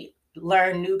they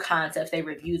learn new concepts. They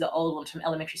review the old ones from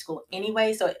elementary school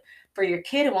anyway. So for your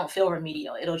kid, it won't feel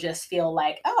remedial. It'll just feel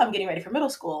like, oh, I'm getting ready for middle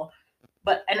school.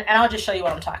 But, and I'll just show you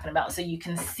what I'm talking about so you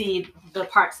can see the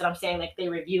parts that I'm saying, like they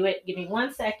review it. Give me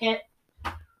 1 second.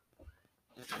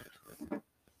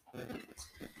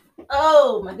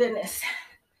 Oh my goodness.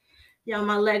 Y'all,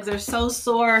 my legs are so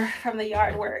sore from the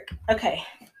yard work. Okay,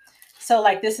 so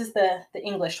like this is the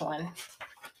English one.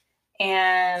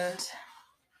 And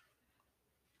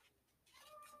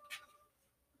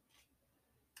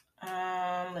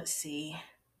let's see.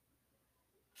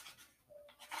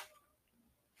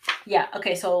 Yeah,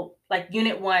 okay, so like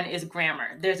unit 1 is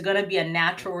grammar. There's going to be a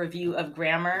natural review of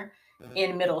grammar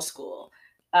in middle school.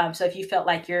 So if you felt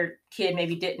like your kid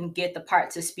maybe didn't get the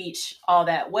parts of speech all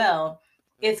that well,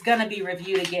 it's going to be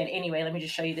reviewed again anyway. Let me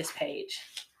just show you this page.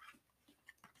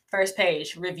 First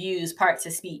page, reviews parts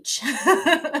of speech.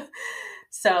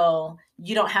 So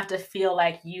you don't have to feel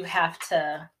like you have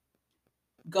to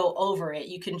go over it.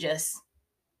 You can just,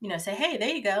 say, hey, there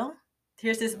you go.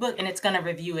 Here's this book, and it's going to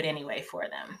review it anyway for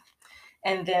them.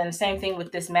 And then same thing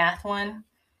with this math one.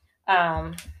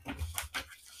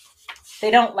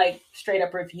 They don't like straight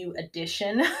up review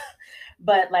addition,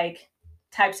 but like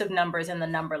types of numbers in the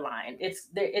number line.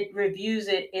 It reviews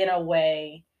it in a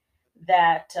way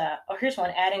that, here's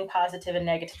one, adding positive and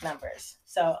negative numbers.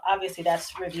 So obviously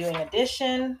that's reviewing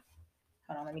addition.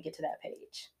 Hold on, let me get to that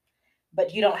page.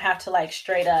 But you don't have to like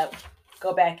straight up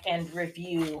go back and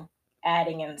review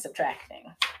adding and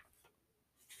subtracting.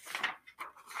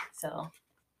 So,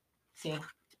 see.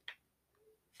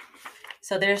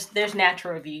 So there's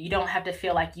natural review. You don't have to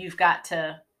feel like you've got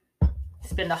to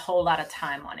spend a whole lot of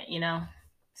time on it,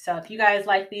 So if you guys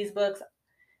like these books,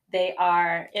 they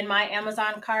are in my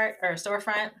Amazon cart or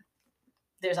storefront.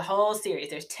 There's a whole series.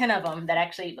 There's 10 of them that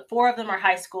actually, 4 of them are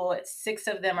high school. 6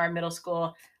 of them are middle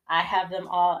school. I have them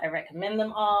all. I recommend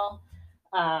them all.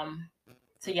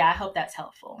 So yeah, I hope that's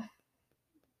helpful.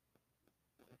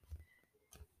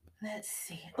 Let's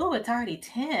see. Oh, it's already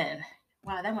 10.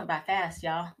 Wow, that went by fast,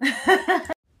 y'all.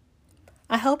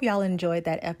 I hope y'all enjoyed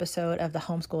that episode of the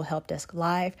Homeschool Help Desk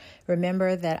Live.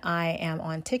 Remember that I am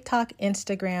on TikTok,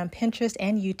 Instagram, Pinterest,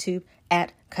 and YouTube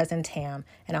at Cousin Tam.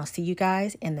 And I'll see you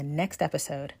guys in the next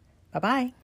episode. Bye-bye.